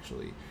like they're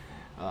actually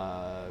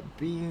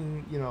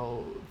being,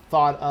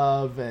 thought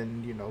of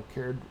and,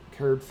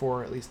 cared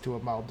for, at least to a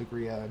mild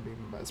degree,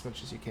 as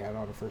much as you can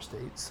on a first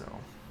date. So,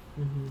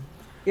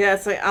 yeah,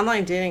 it's like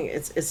online dating.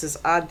 It's this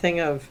odd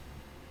thing of,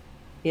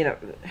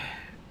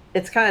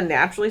 it's kind of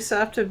naturally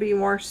set up to be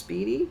more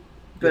speedy,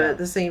 but at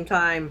the same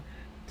time,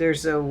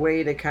 there's a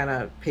way to kind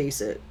of pace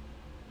it.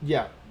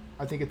 Yeah,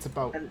 I think it's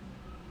about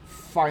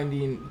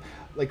finding,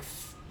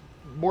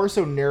 more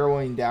so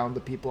narrowing down the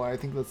people. I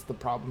think that's the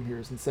problem here,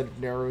 is instead of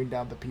narrowing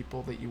down the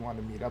people that you want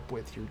to meet up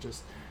with, you're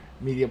just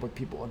meeting up with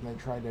people and then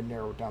trying to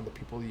narrow down the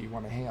people that you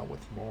want to hang out with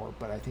more.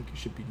 But I think you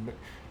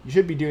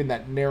should be doing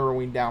that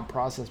narrowing down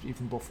process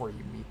even before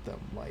you meet them.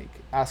 Like,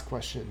 ask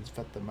questions,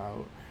 vet them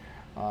out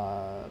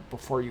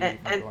before you even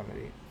go on a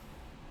date.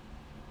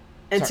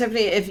 And Sorry.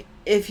 Tiffany,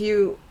 if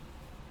you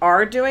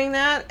are doing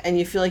that and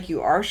you feel like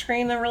you are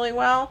screening them really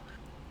well,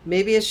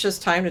 maybe it's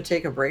just time to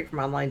take a break from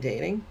online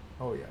dating.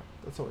 Oh yeah,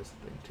 that's always the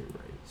thing too,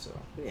 right? So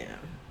yeah.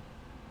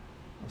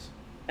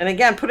 And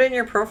again, put in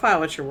your profile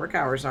what your work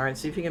hours are and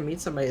see if you can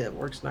meet somebody that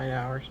works 9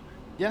 hours.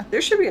 Yeah.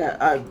 There should be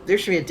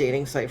a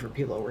dating site for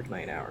people that work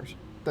 9 hours.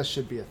 That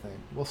should be a thing.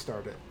 We'll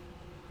start it.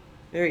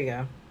 There you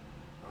go.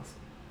 Awesome.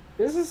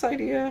 Business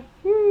idea.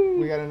 Woo.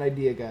 We got an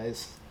idea,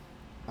 guys.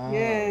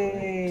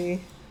 Yay.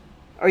 Right.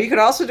 Or you could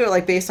also do it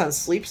like based on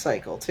sleep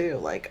cycle too.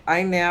 Like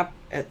I nap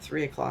at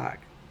 3 o'clock.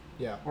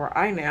 Yeah. Or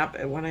I nap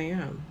at 1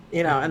 a.m.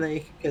 You know, and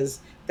then because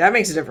that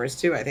makes a difference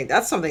too. I think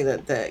that's something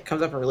that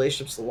comes up in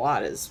relationships a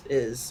lot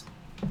is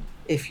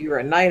if you're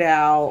a night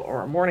owl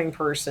or a morning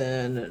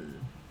person.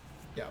 And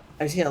yeah,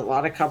 I've seen a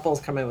lot of couples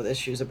come in with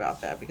issues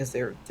about that because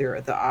they're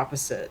the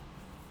opposite.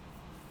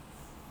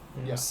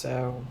 You know, yeah.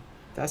 So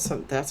that's a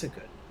good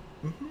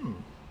mm-hmm.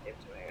 way of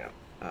doing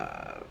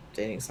a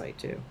dating site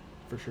too.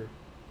 For sure.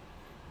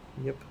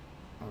 Yep.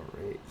 All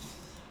right.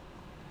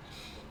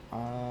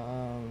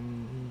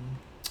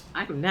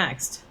 I'm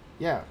next.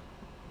 Yeah.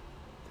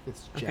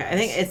 It's Jazz.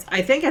 Okay,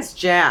 I think it's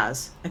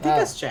Jazz. I think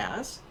that's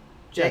Jazz.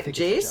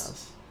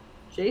 Jace?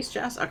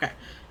 Jazz? Okay.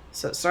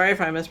 So sorry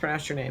if I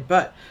mispronounced your name.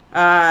 But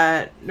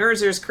Nerds,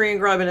 there's a Korean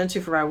girl I've been into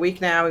for about a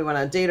week now. We went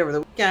on a date over the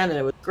weekend and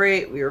it was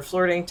great. We were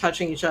flirting,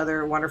 touching each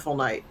other, wonderful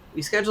night.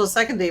 We scheduled a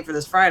second date for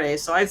this Friday,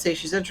 so I'd say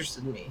she's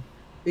interested in me.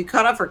 We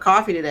caught up for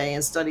coffee today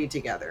and studied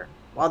together.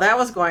 While that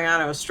was going on,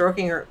 I was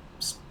stroking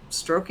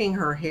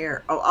her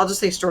hair. Oh, I'll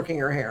just say stroking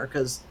her hair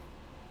because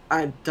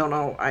I don't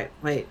know.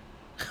 Wait.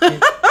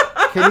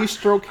 Can you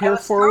stroke hair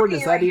forward?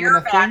 Is that even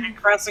a thing? And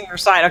caressing her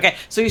side. Okay,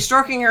 so he's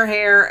stroking her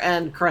hair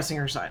and caressing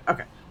her side.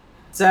 Okay,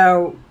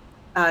 so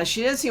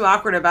she didn't seem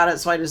awkward about it,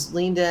 so I just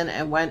leaned in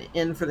and went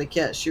in for the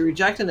kiss. She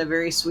rejected in a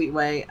very sweet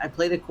way. I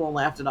played it cool and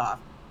laughed it off.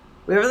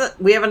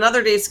 We have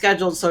another date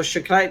scheduled, so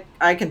should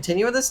I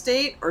continue with this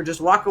date or just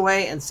walk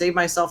away and save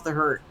myself the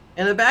hurt?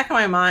 In the back of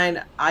my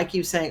mind, I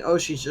keep saying, oh,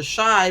 she's just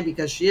shy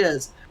because she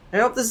is. I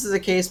hope this is the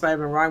case, but I've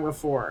been wrong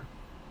before.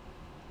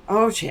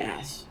 Oh,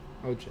 Jazz.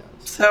 Oh, Jazz.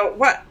 So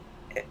what?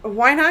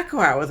 Why not go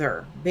out with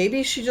her?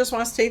 Maybe she just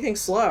wants to take things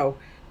slow.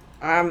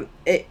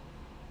 It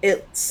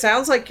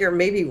sounds like you're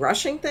maybe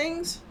rushing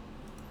things.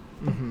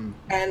 Mm-hmm.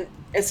 And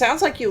it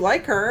sounds like you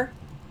like her.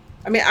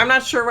 I mean, I'm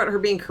not sure what her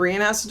being Korean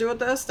has to do with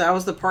this. That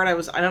was the part I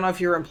don't know if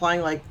you were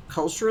implying like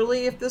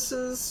culturally if this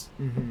is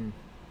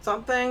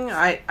something.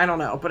 I don't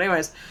know. But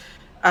anyways,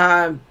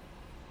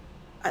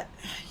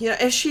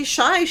 if she's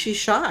shy, she's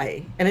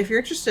shy. And if you're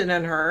interested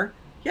in her,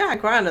 yeah,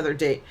 go on another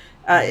date.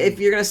 If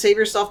you're going to save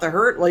yourself the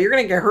hurt, well, you're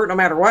going to get hurt no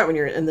matter what when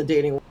you're in the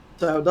dating world.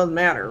 So it doesn't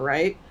matter,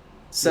 right?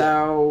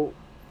 So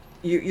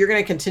you're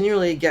going to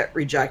continually get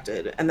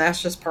rejected. And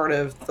that's just part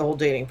of the whole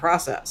dating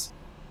process.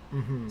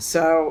 Mm-hmm.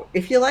 So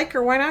if you like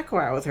her, why not go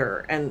out with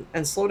her and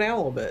slow down a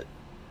little bit?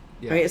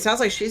 Yeah. I mean, it sounds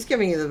like she's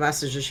giving you the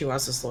message that she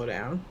wants to slow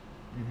down.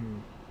 Mm-hmm.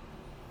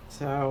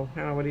 So, I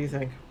don't know, what do you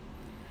think?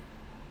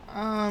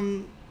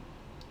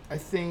 I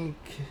think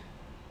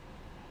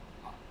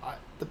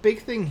the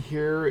big thing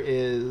here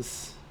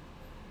is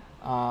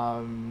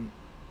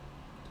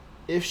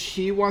if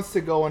she wants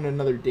to go on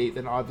another date,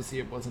 then obviously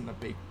it wasn't a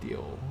big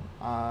deal.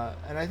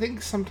 And I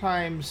think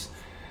sometimes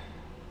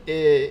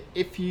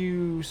if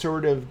you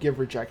sort of give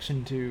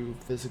rejection to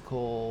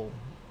physical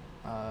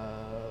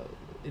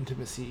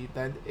intimacy,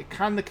 then it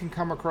kind of can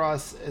come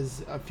across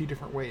as a few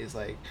different ways.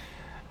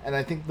 And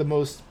I think the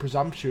most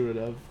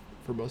presumptive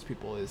for most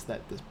people is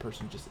that this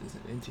person just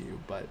isn't into you.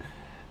 But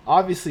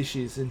obviously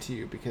she's into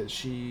you because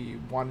she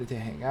wanted to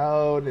hang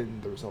out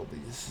and there was all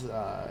these,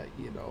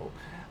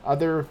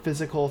 other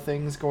physical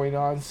things going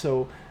on.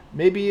 So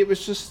maybe it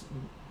was just,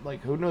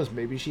 who knows,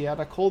 maybe she had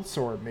a cold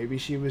sore. Maybe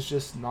she was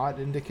just not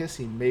into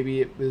kissing. Maybe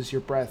it was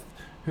your breath.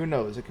 Who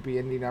knows? It could be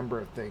any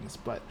number of things.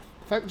 But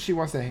the fact that she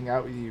wants to hang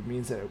out with you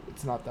means that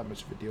it's not that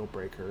much of a deal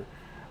breaker.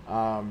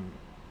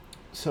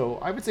 So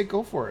I would say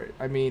go for it.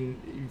 I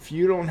mean, if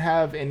you don't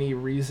have any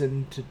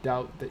reason to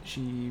doubt that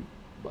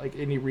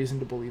any reason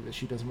to believe that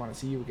she doesn't want to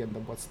see you again,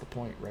 then what's the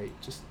point, right?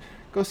 Just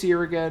go see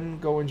her again,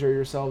 go enjoy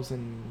yourselves,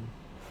 and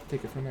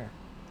take it from there.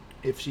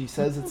 If she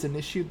says it's an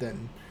issue,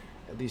 then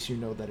at least you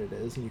know that it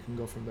is, and you can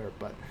go from there.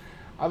 But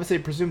I would say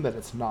presume that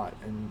it's not,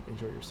 and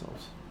enjoy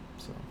yourselves.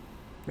 So,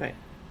 right.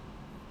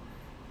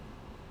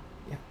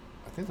 Yeah,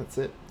 I think that's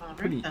it.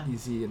 Pretty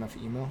easy enough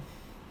email.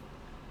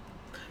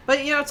 But,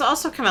 it's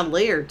also kind of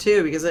layered,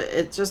 too, because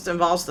it just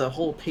involves the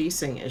whole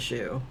pacing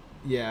issue.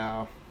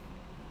 Yeah.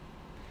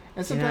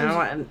 And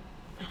sometimes...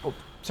 Oh,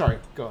 sorry.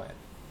 Go ahead.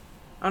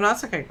 Oh, no,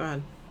 that's okay. Go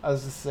ahead. I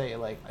was just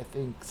saying, I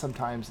think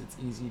sometimes it's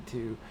easy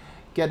to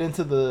get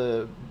into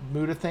the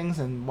mood of things,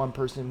 and one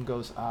person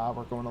goes,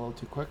 we're going a little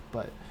too quick,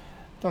 but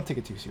don't take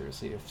it too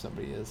seriously if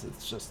somebody is.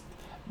 It's just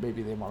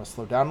maybe they want to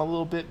slow down a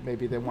little bit.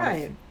 Maybe they want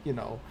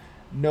to,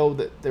 know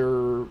that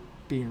they're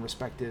being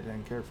respected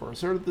and cared for.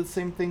 Sort of the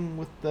same thing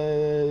with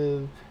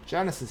the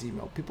Janice's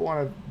email. People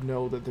want to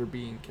know that they're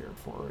being cared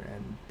for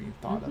and being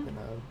thought of in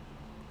a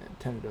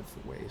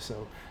tentative way.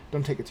 So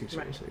don't take it too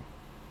seriously.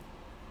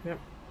 Yep.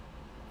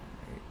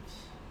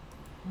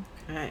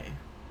 Right. Okay.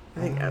 I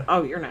think.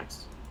 You're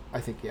next. I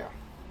think yeah.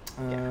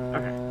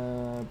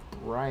 Okay.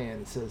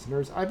 Brian says,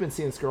 Nerds, I've been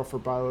seeing this girl for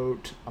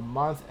about a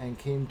month and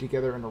came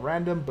together in a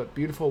random but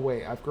beautiful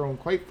way. I've grown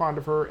quite fond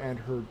of her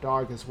and her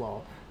dog as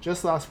well.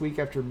 Just last week,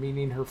 after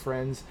meeting her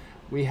friends,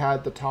 we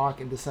had the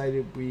talk and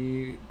decided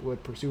we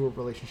would pursue a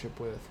relationship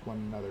with one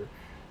another.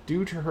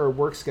 Due to her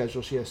work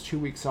schedule, she has 2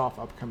 weeks off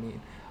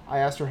upcoming. I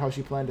asked her how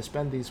she planned to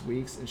spend these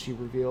weeks, and she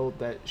revealed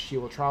that she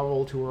will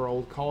travel to her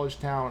old college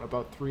town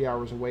about 3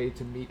 hours away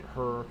to meet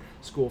her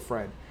school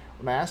friend.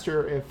 When I asked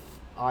her if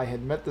I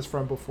had met this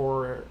friend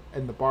before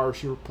in the bar,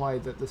 she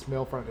replied that this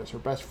male friend is her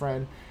best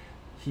friend.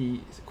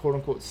 He,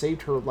 quote-unquote,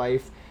 saved her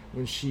life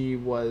when she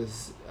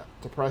was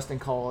depressed in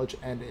college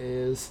and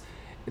is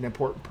an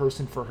important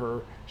person for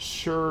her.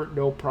 Sure,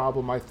 no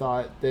problem, I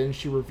thought. Then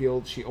she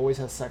revealed she always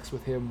has sex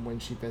with him when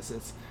she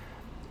visits.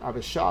 I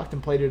was shocked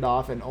and played it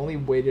off and only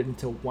waited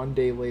until one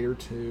day later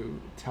to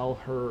tell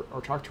her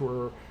or talk to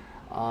her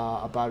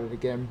about it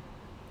again.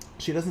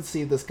 She doesn't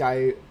see this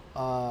guy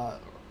but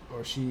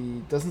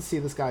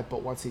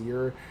once a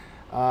year,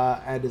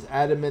 and is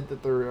adamant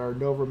that there are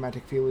no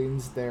romantic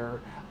feelings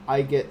there.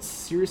 I get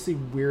seriously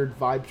weird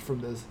vibes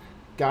from this.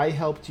 Guy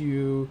helped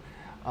you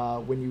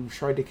when you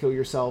tried to kill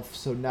yourself,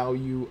 so now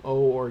you owe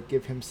or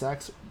give him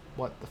sex?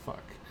 What the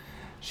fuck?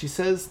 She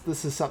says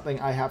this is something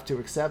I have to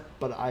accept,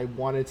 but I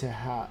wanted to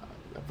have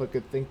a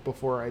good think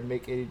before I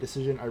make any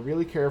decision. I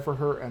really care for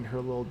her and her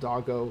little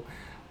doggo,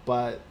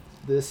 but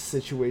this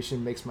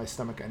situation makes my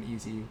stomach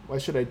uneasy.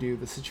 What should I do?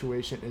 The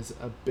situation is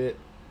a bit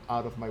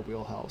out of my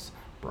wheelhouse.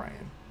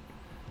 Brian,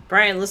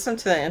 listen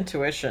to the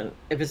intuition.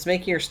 If it's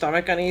making your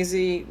stomach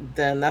uneasy,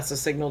 then that's a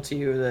signal to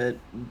you that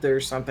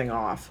there's something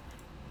off.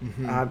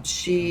 Mm-hmm.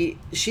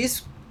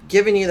 She's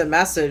giving you the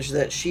message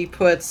that she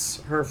puts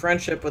her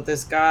friendship with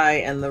this guy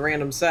and the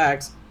random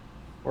sex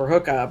or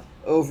hookup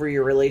over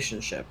your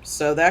relationship.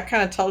 So that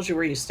kind of tells you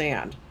where you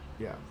stand.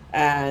 Yeah.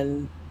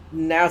 And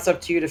now it's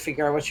up to you to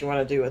figure out what you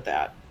want to do with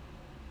that.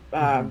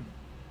 The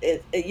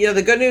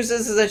good news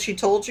is that she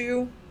told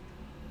you,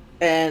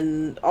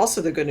 and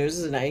also the good news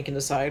is that now you can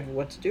decide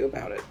what to do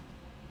about it.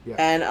 Yeah.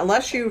 And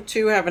unless you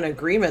two have an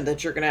agreement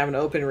that you're going to have an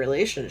open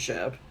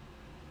relationship,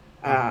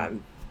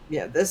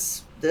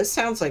 this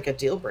sounds like a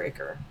deal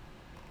breaker.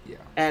 Yeah.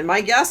 And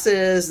my guess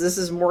is this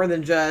is more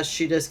than just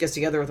she just gets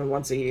together with him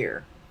once a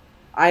year.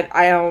 I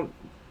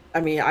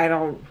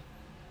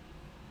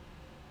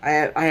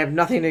have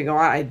nothing to go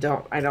on. I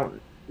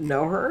don't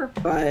know her,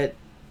 but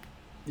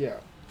yeah.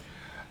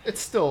 It's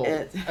still,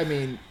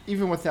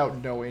 even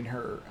without knowing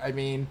her,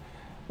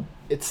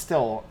 it's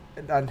still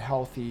an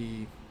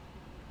unhealthy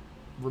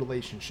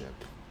relationship,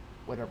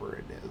 whatever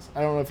it is. I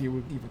don't know if you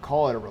would even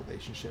call it a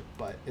relationship,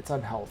 but it's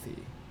unhealthy,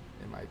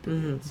 in my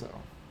opinion. Mm-hmm. So,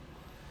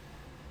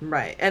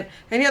 right, and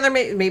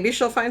maybe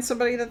she'll find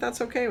somebody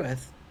that's okay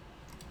with,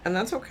 and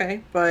that's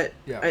okay. But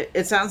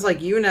it sounds like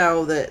you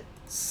know that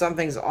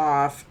something's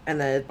off and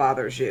that it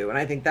bothers you, and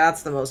I think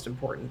that's the most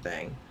important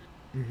thing.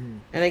 Mm-hmm.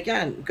 And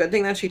again, good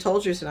thing that she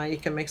told you, so now you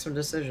can make some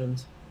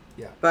decisions.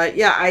 Yeah. But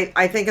yeah,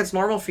 I think it's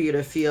normal for you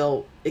to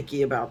feel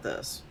icky about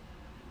this.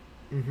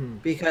 Mm-hmm.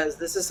 Because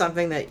this is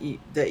something that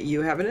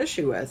you have an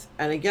issue with.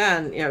 And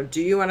again,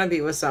 do you want to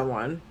be with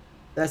someone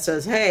that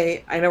says,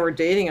 hey, I know we're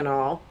dating and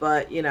all,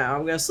 but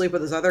I'm going to sleep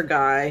with this other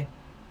guy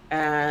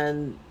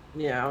and,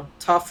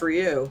 tough for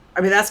you.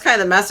 That's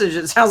kind of the message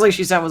it sounds like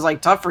she sent was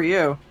like, tough for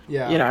you.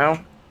 Yeah.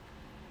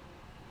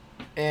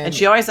 And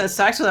she always has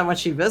sex with him when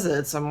she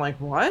visits. I'm like,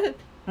 what?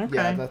 Okay.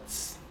 Yeah,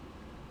 that's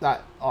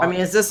that.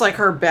 Is this like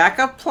her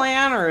backup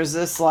plan, or is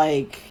this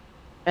like,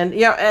 and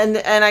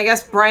I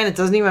guess, Brian, it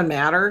doesn't even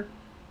matter.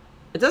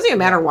 It doesn't even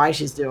matter why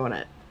she's doing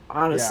it.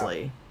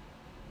 Honestly,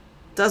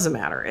 it doesn't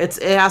matter.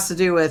 It has to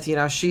do with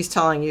she's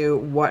telling you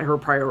what her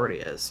priority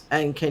is,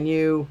 and can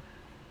you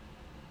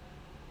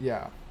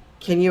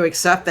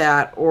accept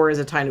that, or is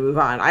it time to move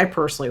on? I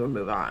personally would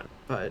move on,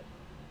 but.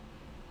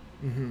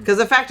 Because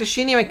the fact is,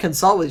 she didn't even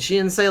consult with you. She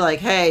didn't say like,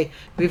 hey,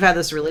 we've had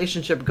this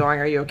relationship going,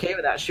 are you okay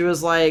with that? She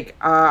was like,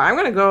 I'm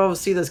going to go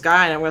see this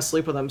guy and I'm going to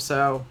sleep with him,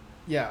 so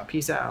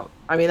peace out.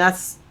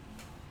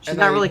 She's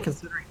not really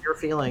considering your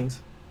feelings.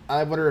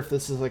 I wonder if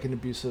this is like an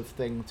abusive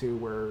thing too,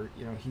 where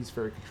he's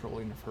very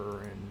controlling of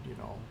her and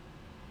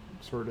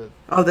sort of.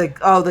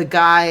 The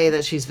guy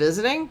that she's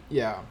visiting.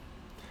 Yeah.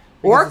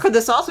 Or could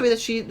this also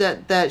be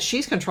that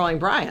she's controlling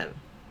Brian?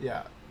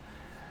 Yeah.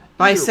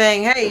 By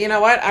saying, hey, you know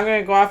what? I'm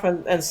going to go off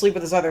and sleep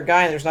with this other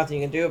guy, and there's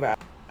nothing you can do about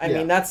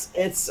it.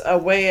 It's a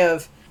way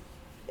of,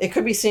 it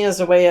could be seen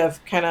as a way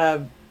of kind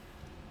of,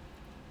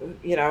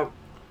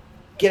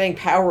 getting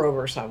power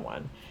over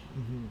someone.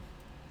 Mm-hmm.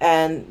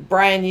 And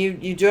Brian,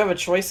 you do have a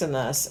choice in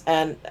this,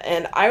 and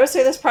I would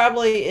say this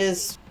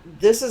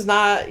is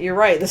not. You're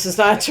right. This is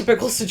not a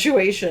typical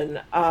situation.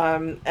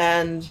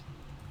 And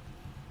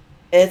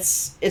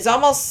it's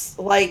almost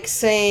like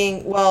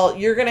saying, well,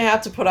 you're going to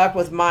have to put up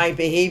with my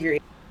behavior.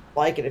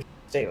 Like it if you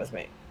stay with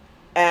me.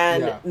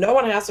 And no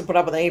one has to put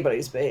up with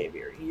anybody's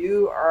behavior.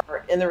 You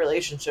are in the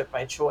relationship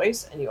by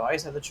choice, and you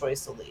always have the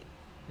choice to leave.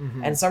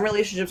 And some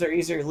relationships are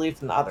easier to leave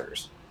than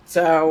others.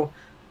 So,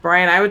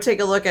 Brian, I would take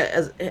a look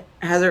at,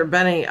 has there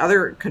been any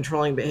other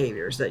controlling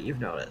behaviors that you've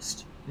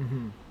noticed?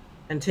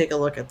 And take a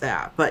look at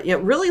that. But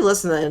really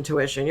listen to the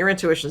intuition. Your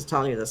intuition is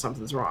telling you that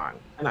something's wrong,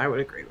 and I would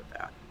agree with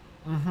that.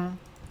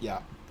 Yeah,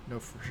 no,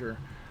 for sure.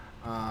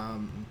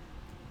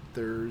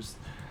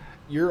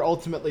 You're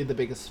ultimately the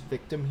biggest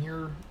victim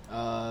here,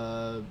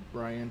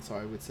 Brian. So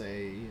I would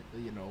say,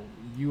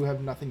 you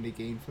have nothing to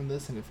gain from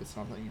this, and if it's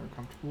not something you're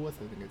comfortable with,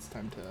 I think it's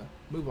time to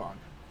move on.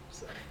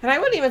 So. And I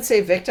wouldn't even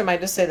say victim. I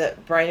just say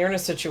that, Brian, you're in a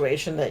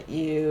situation that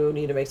you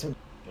need to make some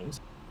decisions.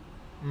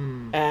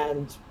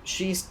 And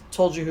she's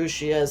told you who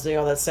she is.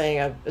 That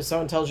saying, if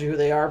someone tells you who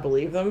they are,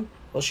 believe them.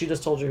 Well, she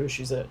just told you who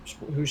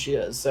she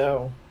is.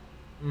 So.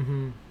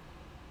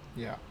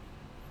 Yeah.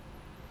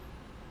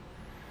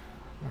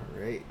 All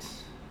right.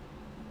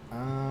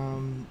 I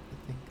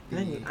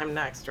think I'm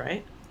next,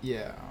 right?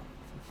 Yeah,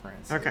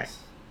 Francis. Okay.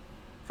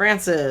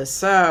 Francis.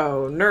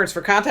 So, nerds,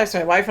 for context,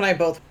 my wife and I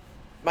both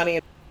money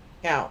in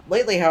account.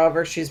 Lately,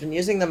 however, she's been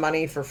using the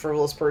money for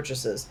frivolous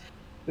purchases.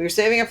 We were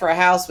saving up for a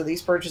house, but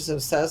these purchases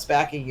have set us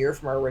back a year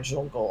from our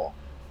original goal.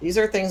 These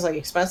are things like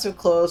expensive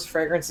clothes,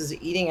 fragrances,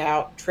 eating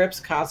out, trips,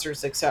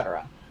 concerts,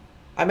 etc.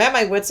 I'm at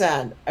my wit's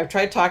end. I've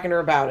tried talking to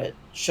her about it.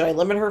 Should I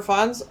limit her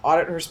funds?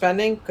 Audit her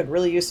spending? Could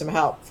really use some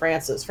help.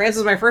 Francis,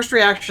 my first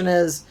reaction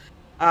is,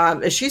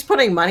 if she's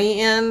putting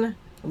money in,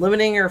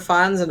 limiting her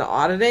funds and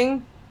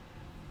auditing,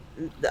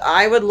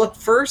 I would look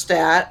first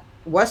at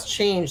what's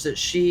changed that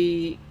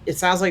it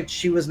sounds like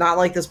she was not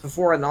like this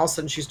before, and all of a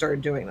sudden she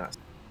started doing this.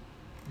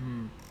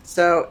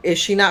 So is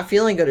she not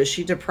feeling good? Is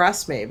she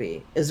depressed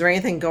maybe? Is there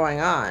anything going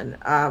on?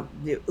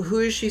 Who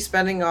is she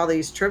spending all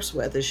these trips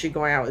with? Is she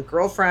going out with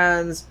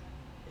girlfriends?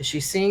 Is she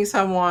seeing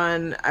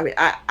someone? I mean,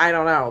 I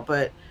don't know,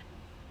 but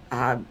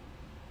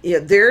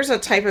there's a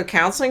type of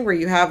counseling where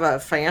you have a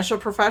financial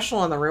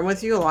professional in the room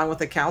with you along with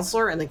the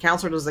counselor, and the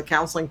counselor does the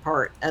counseling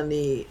part, and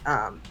the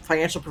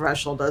financial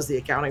professional does the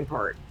accounting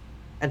part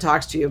and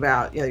talks to you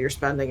about your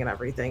spending and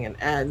everything.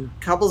 And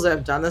couples that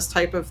have done this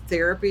type of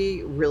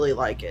therapy really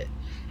like it.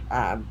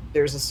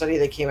 There's a study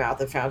that came out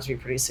that found to be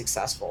pretty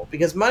successful,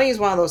 because money is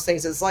one of those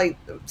things. It's like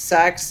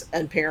sex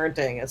and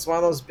parenting. It's one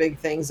of those big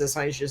things that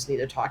sometimes you just need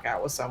to talk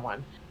out with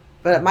someone.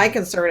 But my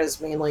concern is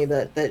mainly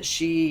that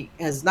she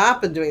has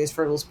not been doing these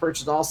frivolous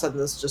purchases. All of a sudden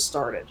this just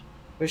started,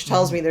 which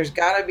tells me there's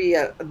got to be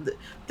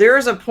there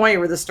is a point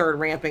where this started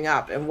ramping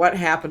up, and what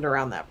happened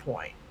around that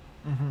point.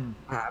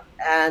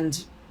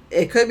 And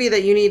it could be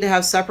that you need to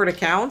have separate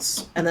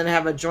accounts and then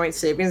have a joint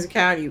savings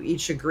account. You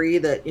each agree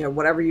that,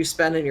 whatever you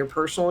spend in your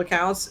personal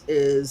accounts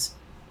is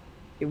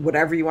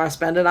whatever you want to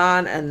spend it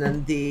on. And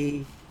then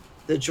the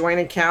joint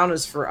account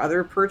is for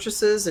other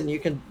purchases. And you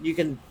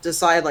can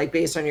decide, like,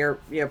 based on your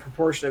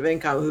proportion of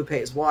income, who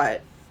pays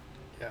what.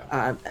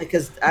 Yeah.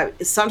 Because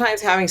sometimes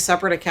having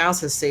separate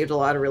accounts has saved a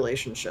lot of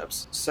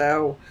relationships.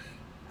 So,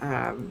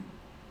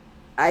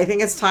 I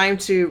think it's time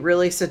to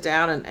really sit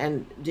down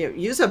and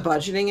use a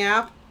budgeting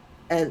app.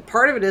 And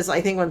part of it is, I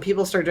think, when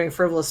people start doing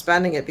frivolous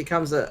spending, it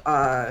becomes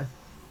a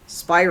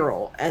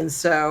spiral. And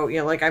so,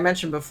 like I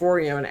mentioned before,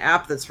 an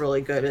app that's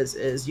really good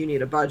is You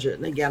Need a Budget.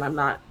 And again, I'm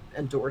not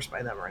endorsed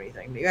by them or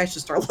anything. Maybe I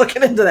should start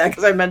looking into that,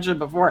 because I mentioned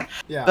before.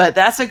 Yeah. But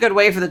that's a good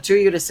way for the two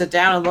of you to sit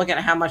down and look at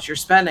how much you're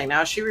spending.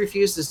 Now, if she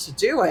refuses to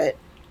do it,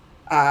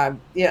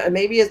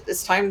 maybe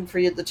it's time for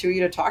the two of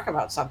you to talk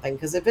about something.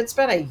 Because if it's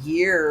been a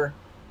year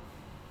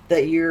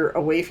that you're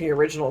away from your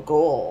original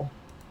goal,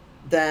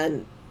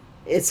 then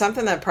it's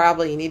something that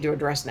probably you need to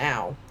address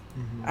now.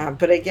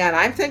 But again,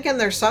 I'm thinking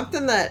there's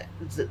something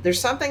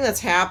that's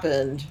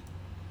happened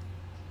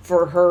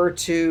for her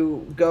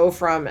to go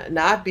from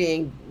not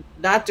doing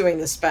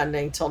the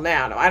spending till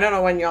now. Now, I don't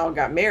know when y'all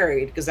got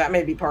married, because that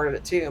may be part of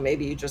it too.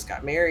 Maybe you just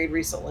got married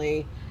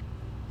recently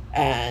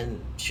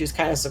and she was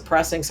kind of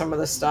suppressing some of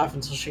the stuff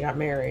until she got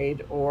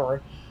married.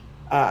 Or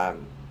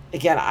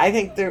again, I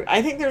think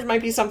there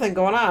might be something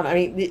going on. I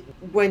mean,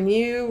 when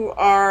you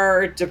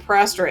are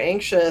depressed or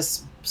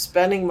anxious,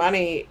 spending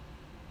money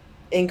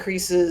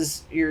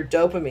increases your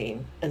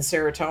dopamine and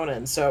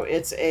serotonin. So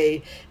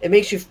it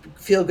makes you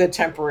feel good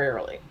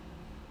temporarily.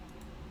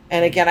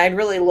 And again, I'd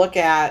really look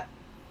at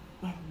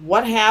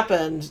what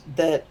happened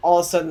that all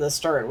of a sudden this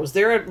started. Was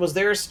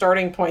there a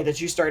starting point that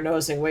you started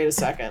noticing, wait a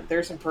second,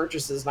 there's some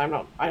purchases and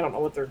I don't know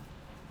what they're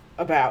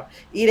about.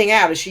 Eating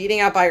out. Is she eating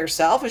out by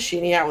herself? Is she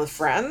eating out with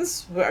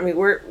friends? I mean,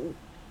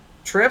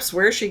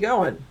 where's she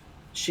going?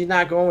 Is she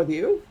not going with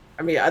you?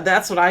 I mean,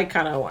 that's what I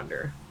kind of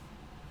wonder.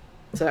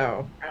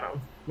 So, I don't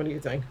know. What do you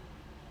think?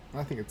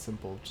 I think it's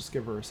simple. Just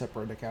give her a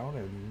separate account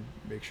and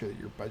make sure that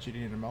you're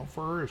budgeting an amount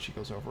for her. If she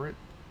goes over it,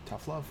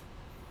 tough love.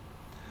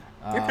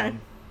 Okay.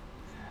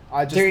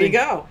 You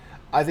go.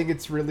 I think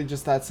it's really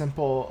just that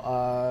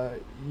simple.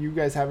 You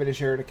guys having a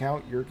shared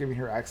account, you're giving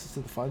her access to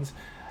the funds.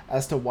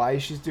 As to why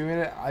she's doing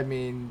it, I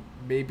mean,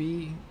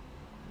 maybe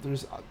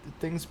there's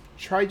things.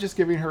 Try just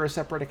giving her a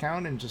separate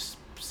account and just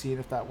seeing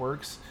if that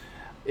works.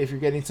 If you're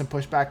getting some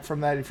pushback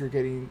from that, if you're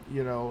getting,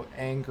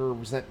 anger,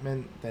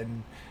 resentment,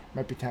 then it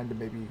might be time to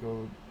maybe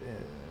go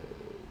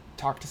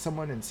talk to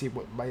someone and see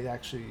what might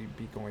actually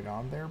be going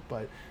on there.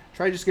 But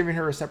try just giving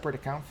her a separate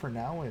account for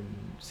now and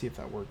see if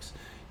that works.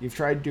 You've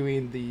tried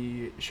doing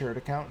the shared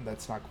account, and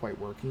that's not quite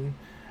working.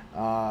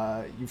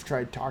 You've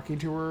tried talking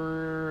to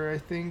her, I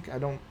think. I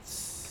don't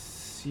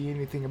see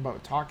anything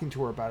about talking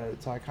to her about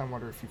it, so I kind of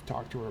wonder if you've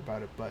talked to her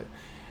about it. But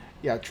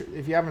yeah,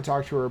 if you haven't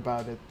talked to her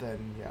about it,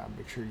 then yeah,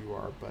 make sure you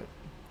are. But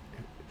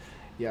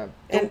yeah.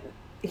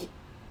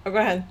 Go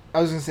ahead.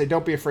 I was going to say,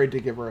 don't be afraid to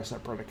give her a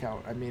separate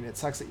account. I mean, it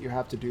sucks that you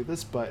have to do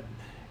this, but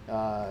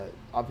well,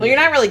 you're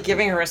not really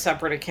giving her a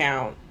separate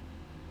account,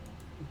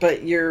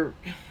 but you're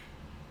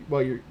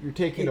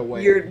taking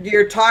away.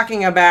 You're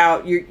talking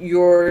about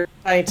you're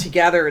tying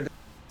together the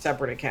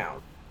separate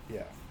account.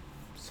 Yeah.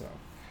 So.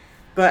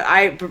 But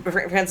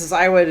Francis,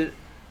 I would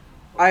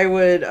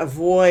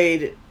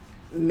avoid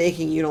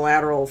making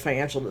unilateral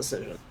financial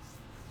decisions.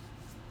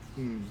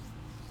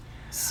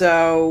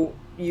 So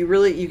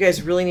you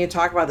guys really need to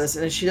talk about this.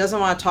 And if she doesn't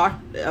want to talk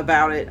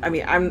about it, I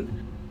mean,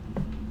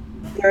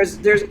 there's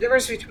a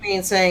difference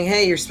between saying,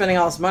 hey, you're spending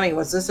all this money,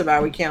 what's this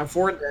about? We can't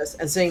afford this,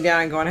 and sitting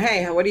down and going,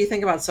 hey, what do you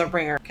think about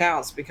separating our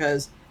accounts?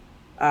 Because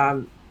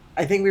I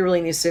think we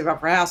really need to save up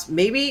for a house.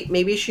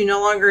 Maybe she no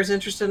longer is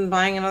interested in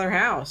buying another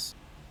house.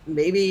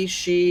 Maybe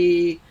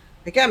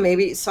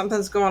maybe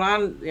something's going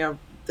on,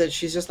 that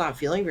she's just not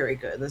feeling very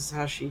good. This is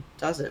how she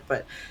does it.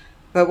 But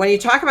when you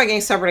talk about getting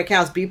separate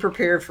accounts, be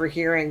prepared for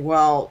hearing,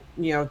 well,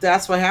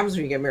 that's what happens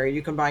when you get married.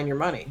 You combine your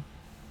money.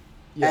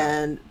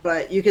 Yeah.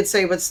 But you could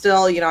say, but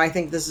still, I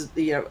think this is,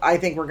 I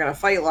think we're going to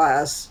fight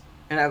less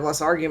and have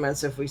less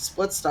arguments if we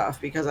split stuff,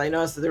 because I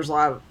noticed that there's a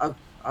lot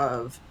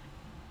of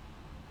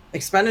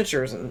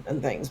expenditures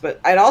and things.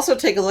 But I'd also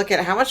take a look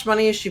at how much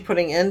money is she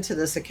putting into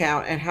this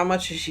account and how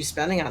much is she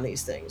spending on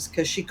these things?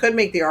 Because she could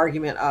make the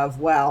argument of,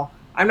 well,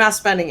 I'm not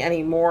spending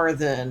any more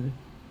than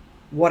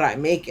what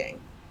I'm making,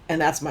 and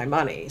that's my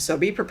money. So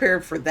be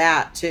prepared for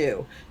that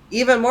too.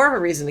 Even more of a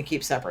reason to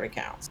keep separate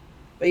accounts.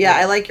 But yeah,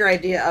 I like your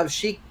idea of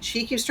she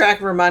keeps track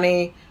of her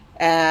money,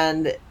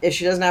 and if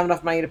she doesn't have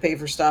enough money to pay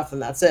for stuff, then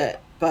that's it.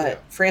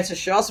 But Francis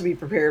should also be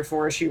prepared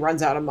for, if she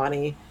runs out of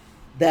money,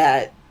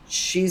 that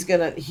he's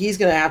gonna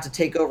have to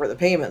take over the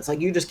payments. Like,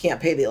 you just can't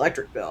pay the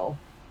electric bill.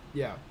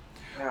 Yeah.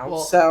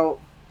 Well,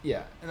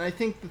 yeah, and I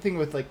think the thing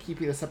with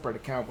keeping a separate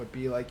account would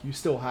be you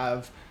still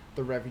have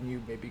the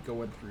revenue maybe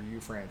going through you,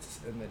 Francis,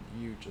 and then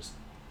you just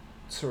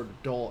sort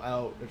of dole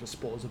out a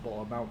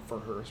disposable amount for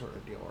her, sort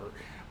of deal, or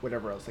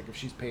whatever else. Like if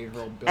she's paying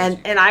her own bills.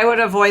 And I would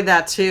avoid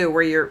that too,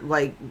 where you're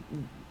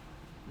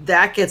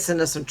that gets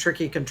into some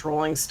tricky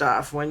controlling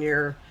stuff when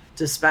you're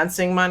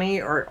dispensing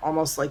money or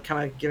almost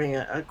kind of giving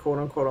a quote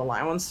unquote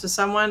allowance to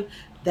someone.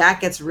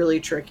 That gets really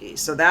tricky.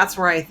 So that's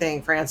where I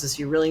think, Francis,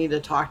 you really need to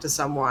talk to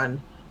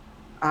someone,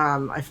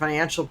 a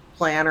financial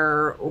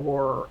planner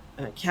or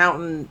an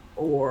accountant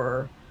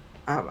or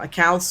a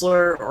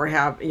counselor, or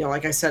have,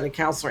 like I said, a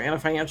counselor and a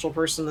financial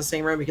person in the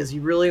same room, because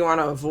you really want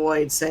to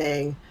avoid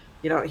saying,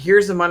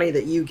 here's the money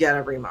that you get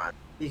every month,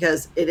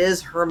 because it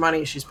is her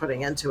money she's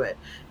putting into it.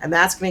 And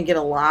that's going to get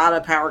a lot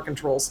of power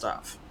control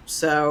stuff.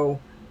 So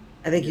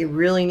I think you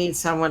really need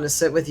someone to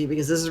sit with you,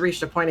 because this has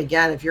reached a point,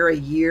 again, if you're a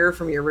year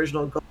from your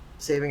original goal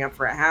of saving up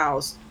for a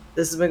house,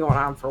 this has been going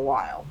on for a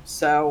while.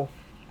 So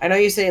I know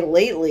you say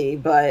lately,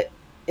 but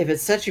if it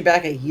sets you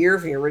back a year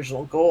from your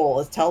original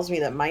goal, it tells me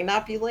that might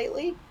not be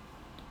lately.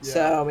 Yeah.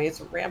 So,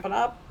 it's ramping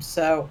up.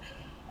 So,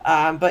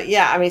 but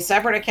yeah,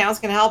 separate accounts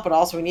can help, but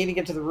also we need to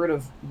get to the root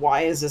of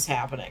why is this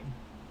happening?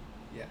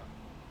 Yeah.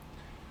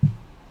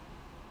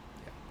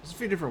 There's a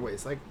few different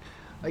ways.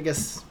 I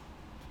guess,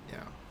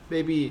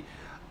 maybe,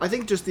 I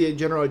think just the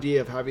general idea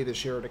of having the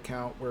shared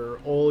account where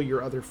all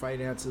your other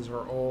finances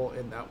are all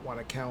in that one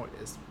account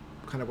is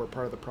kind of where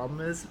part of the problem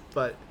is.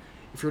 But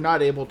if you're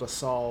not able to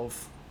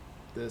solve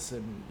this,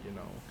 and,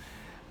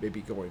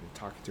 maybe going and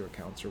talking to a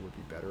counselor would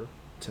be better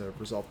to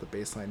resolve the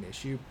baseline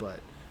issue. But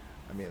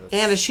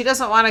and if she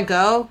doesn't want to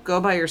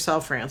go by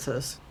yourself,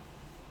 Francis.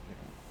 Yeah.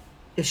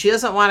 If she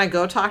doesn't want to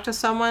go talk to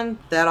someone,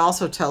 that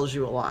also tells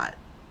you a lot.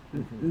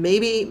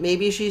 Mm-hmm.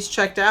 Maybe she's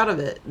checked out of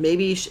it.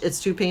 Maybe it's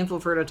too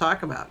painful for her to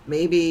talk about.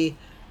 Maybe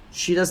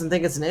she doesn't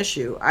think it's an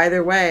issue.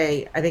 Either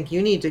way, I think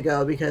you need to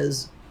go,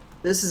 because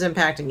this is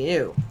impacting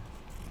you.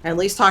 And at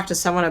least talk to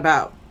someone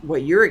about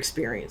what you're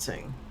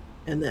experiencing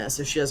in this,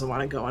 if she doesn't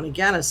want to go. And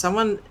again,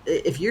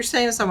 if you're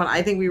saying to someone,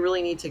 I think we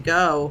really need to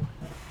go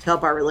to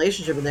help our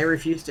relationship, and they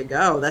refuse to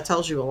go, that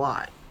tells you a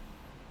lot.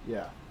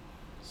 Yeah.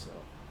 So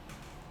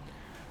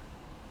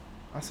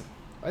awesome.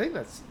 I think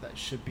that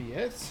should be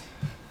it.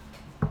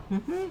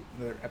 Mm-hmm.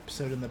 Another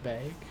episode in the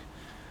bag.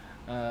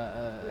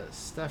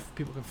 Steph,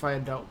 people can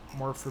find out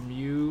more from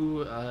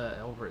you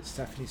over at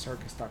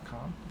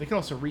stephaniesarkis.com. They can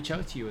also reach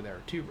out to you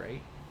there too,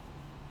 right?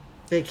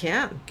 They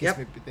can. Yep.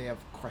 Maybe they have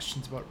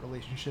questions about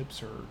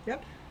relationships or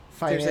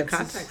finances. There's a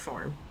contact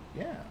form.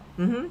 Yeah.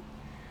 Mm-hmm.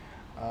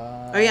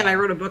 And I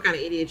wrote a book on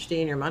ADHD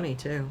and your money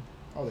too.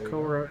 Oh, there you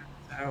co-wrote it.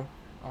 So.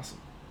 Awesome.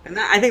 And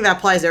I think that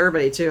applies to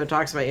everybody too. It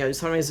talks about,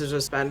 sometimes there's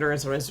a spender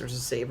and sometimes there's a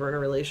saver in a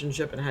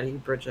relationship, and how do you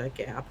bridge that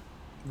gap?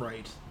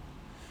 Right.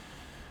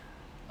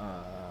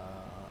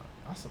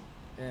 Awesome.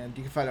 And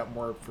you can find out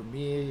more from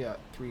me at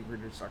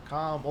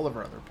 3ingredients.com. All of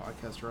our other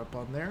podcasts are up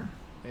on there.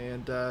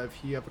 And if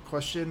you have a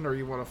question or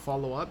you want to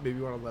follow up, maybe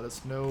you want to let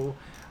us know,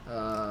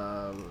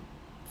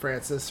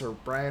 Francis or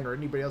Brian or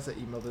anybody else that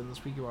emailed in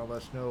this week, you want to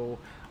let us know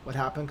what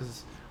happened,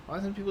 because a lot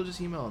of times people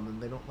just email them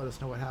and they don't let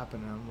us know what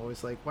happened, and I'm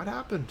always like, what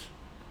happened?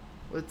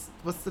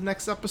 What's the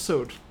next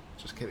episode?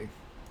 Just kidding.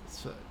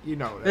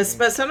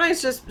 But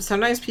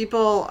sometimes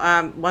people,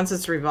 once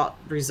it's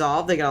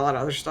resolved, they got a lot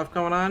of other stuff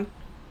going on.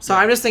 So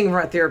I'm just thinking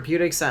from a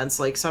therapeutic sense.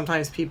 Like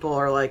sometimes people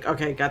are like,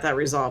 okay, got that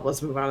resolved.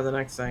 Let's move on to the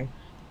next thing.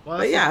 Well,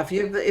 but yeah, if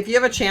you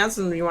have a chance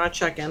and you want to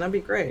check in, that'd be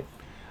great.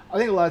 I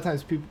think a lot of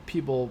times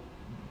people,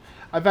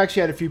 I've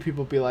actually had a few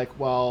people be like,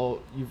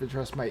 well, you've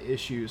addressed my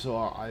issue, so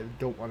I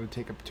don't want to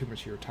take up too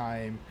much of your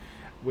time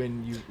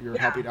when you're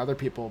helping other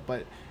people.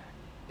 But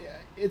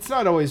it's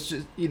not always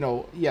just,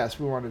 yes,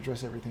 we want to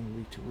address everything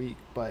week to week,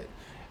 but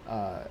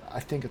I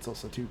think it's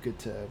also too good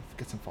to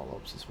get some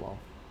follow-ups as well.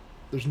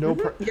 There's no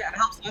it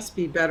helps us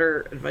be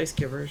better advice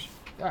givers.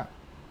 Yeah,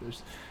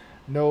 there's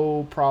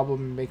no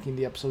problem making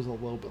the episodes a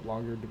little bit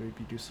longer to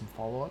maybe do some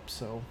follow-ups.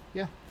 So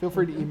yeah, feel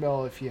free to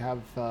email if you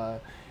have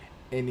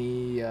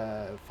any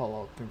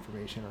follow-up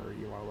information or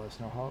you want to let us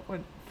know how it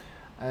went.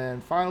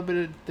 And final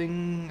bit of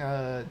thing,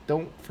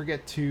 don't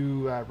forget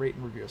to rate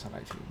and review us on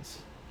iTunes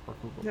or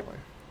Google Play.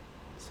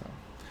 So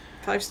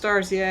 5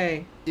 stars,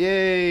 yay!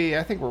 Yay!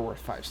 I think we're worth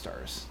 5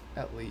 stars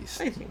at least.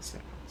 I think so.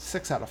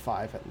 6 out of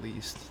 5 at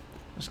least.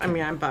 I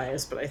mean, I'm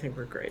biased, but I think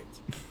we're great.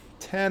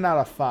 10 out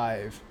of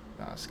 5.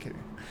 No, just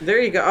kidding.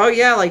 There you go. Oh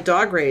yeah, like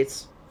dog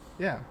rates.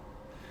 Yeah.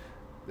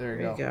 There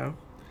you go. There you go.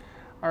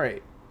 All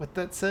right. With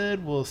that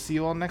said, we'll see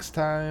you all next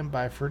time.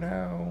 Bye for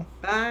now.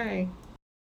 Bye.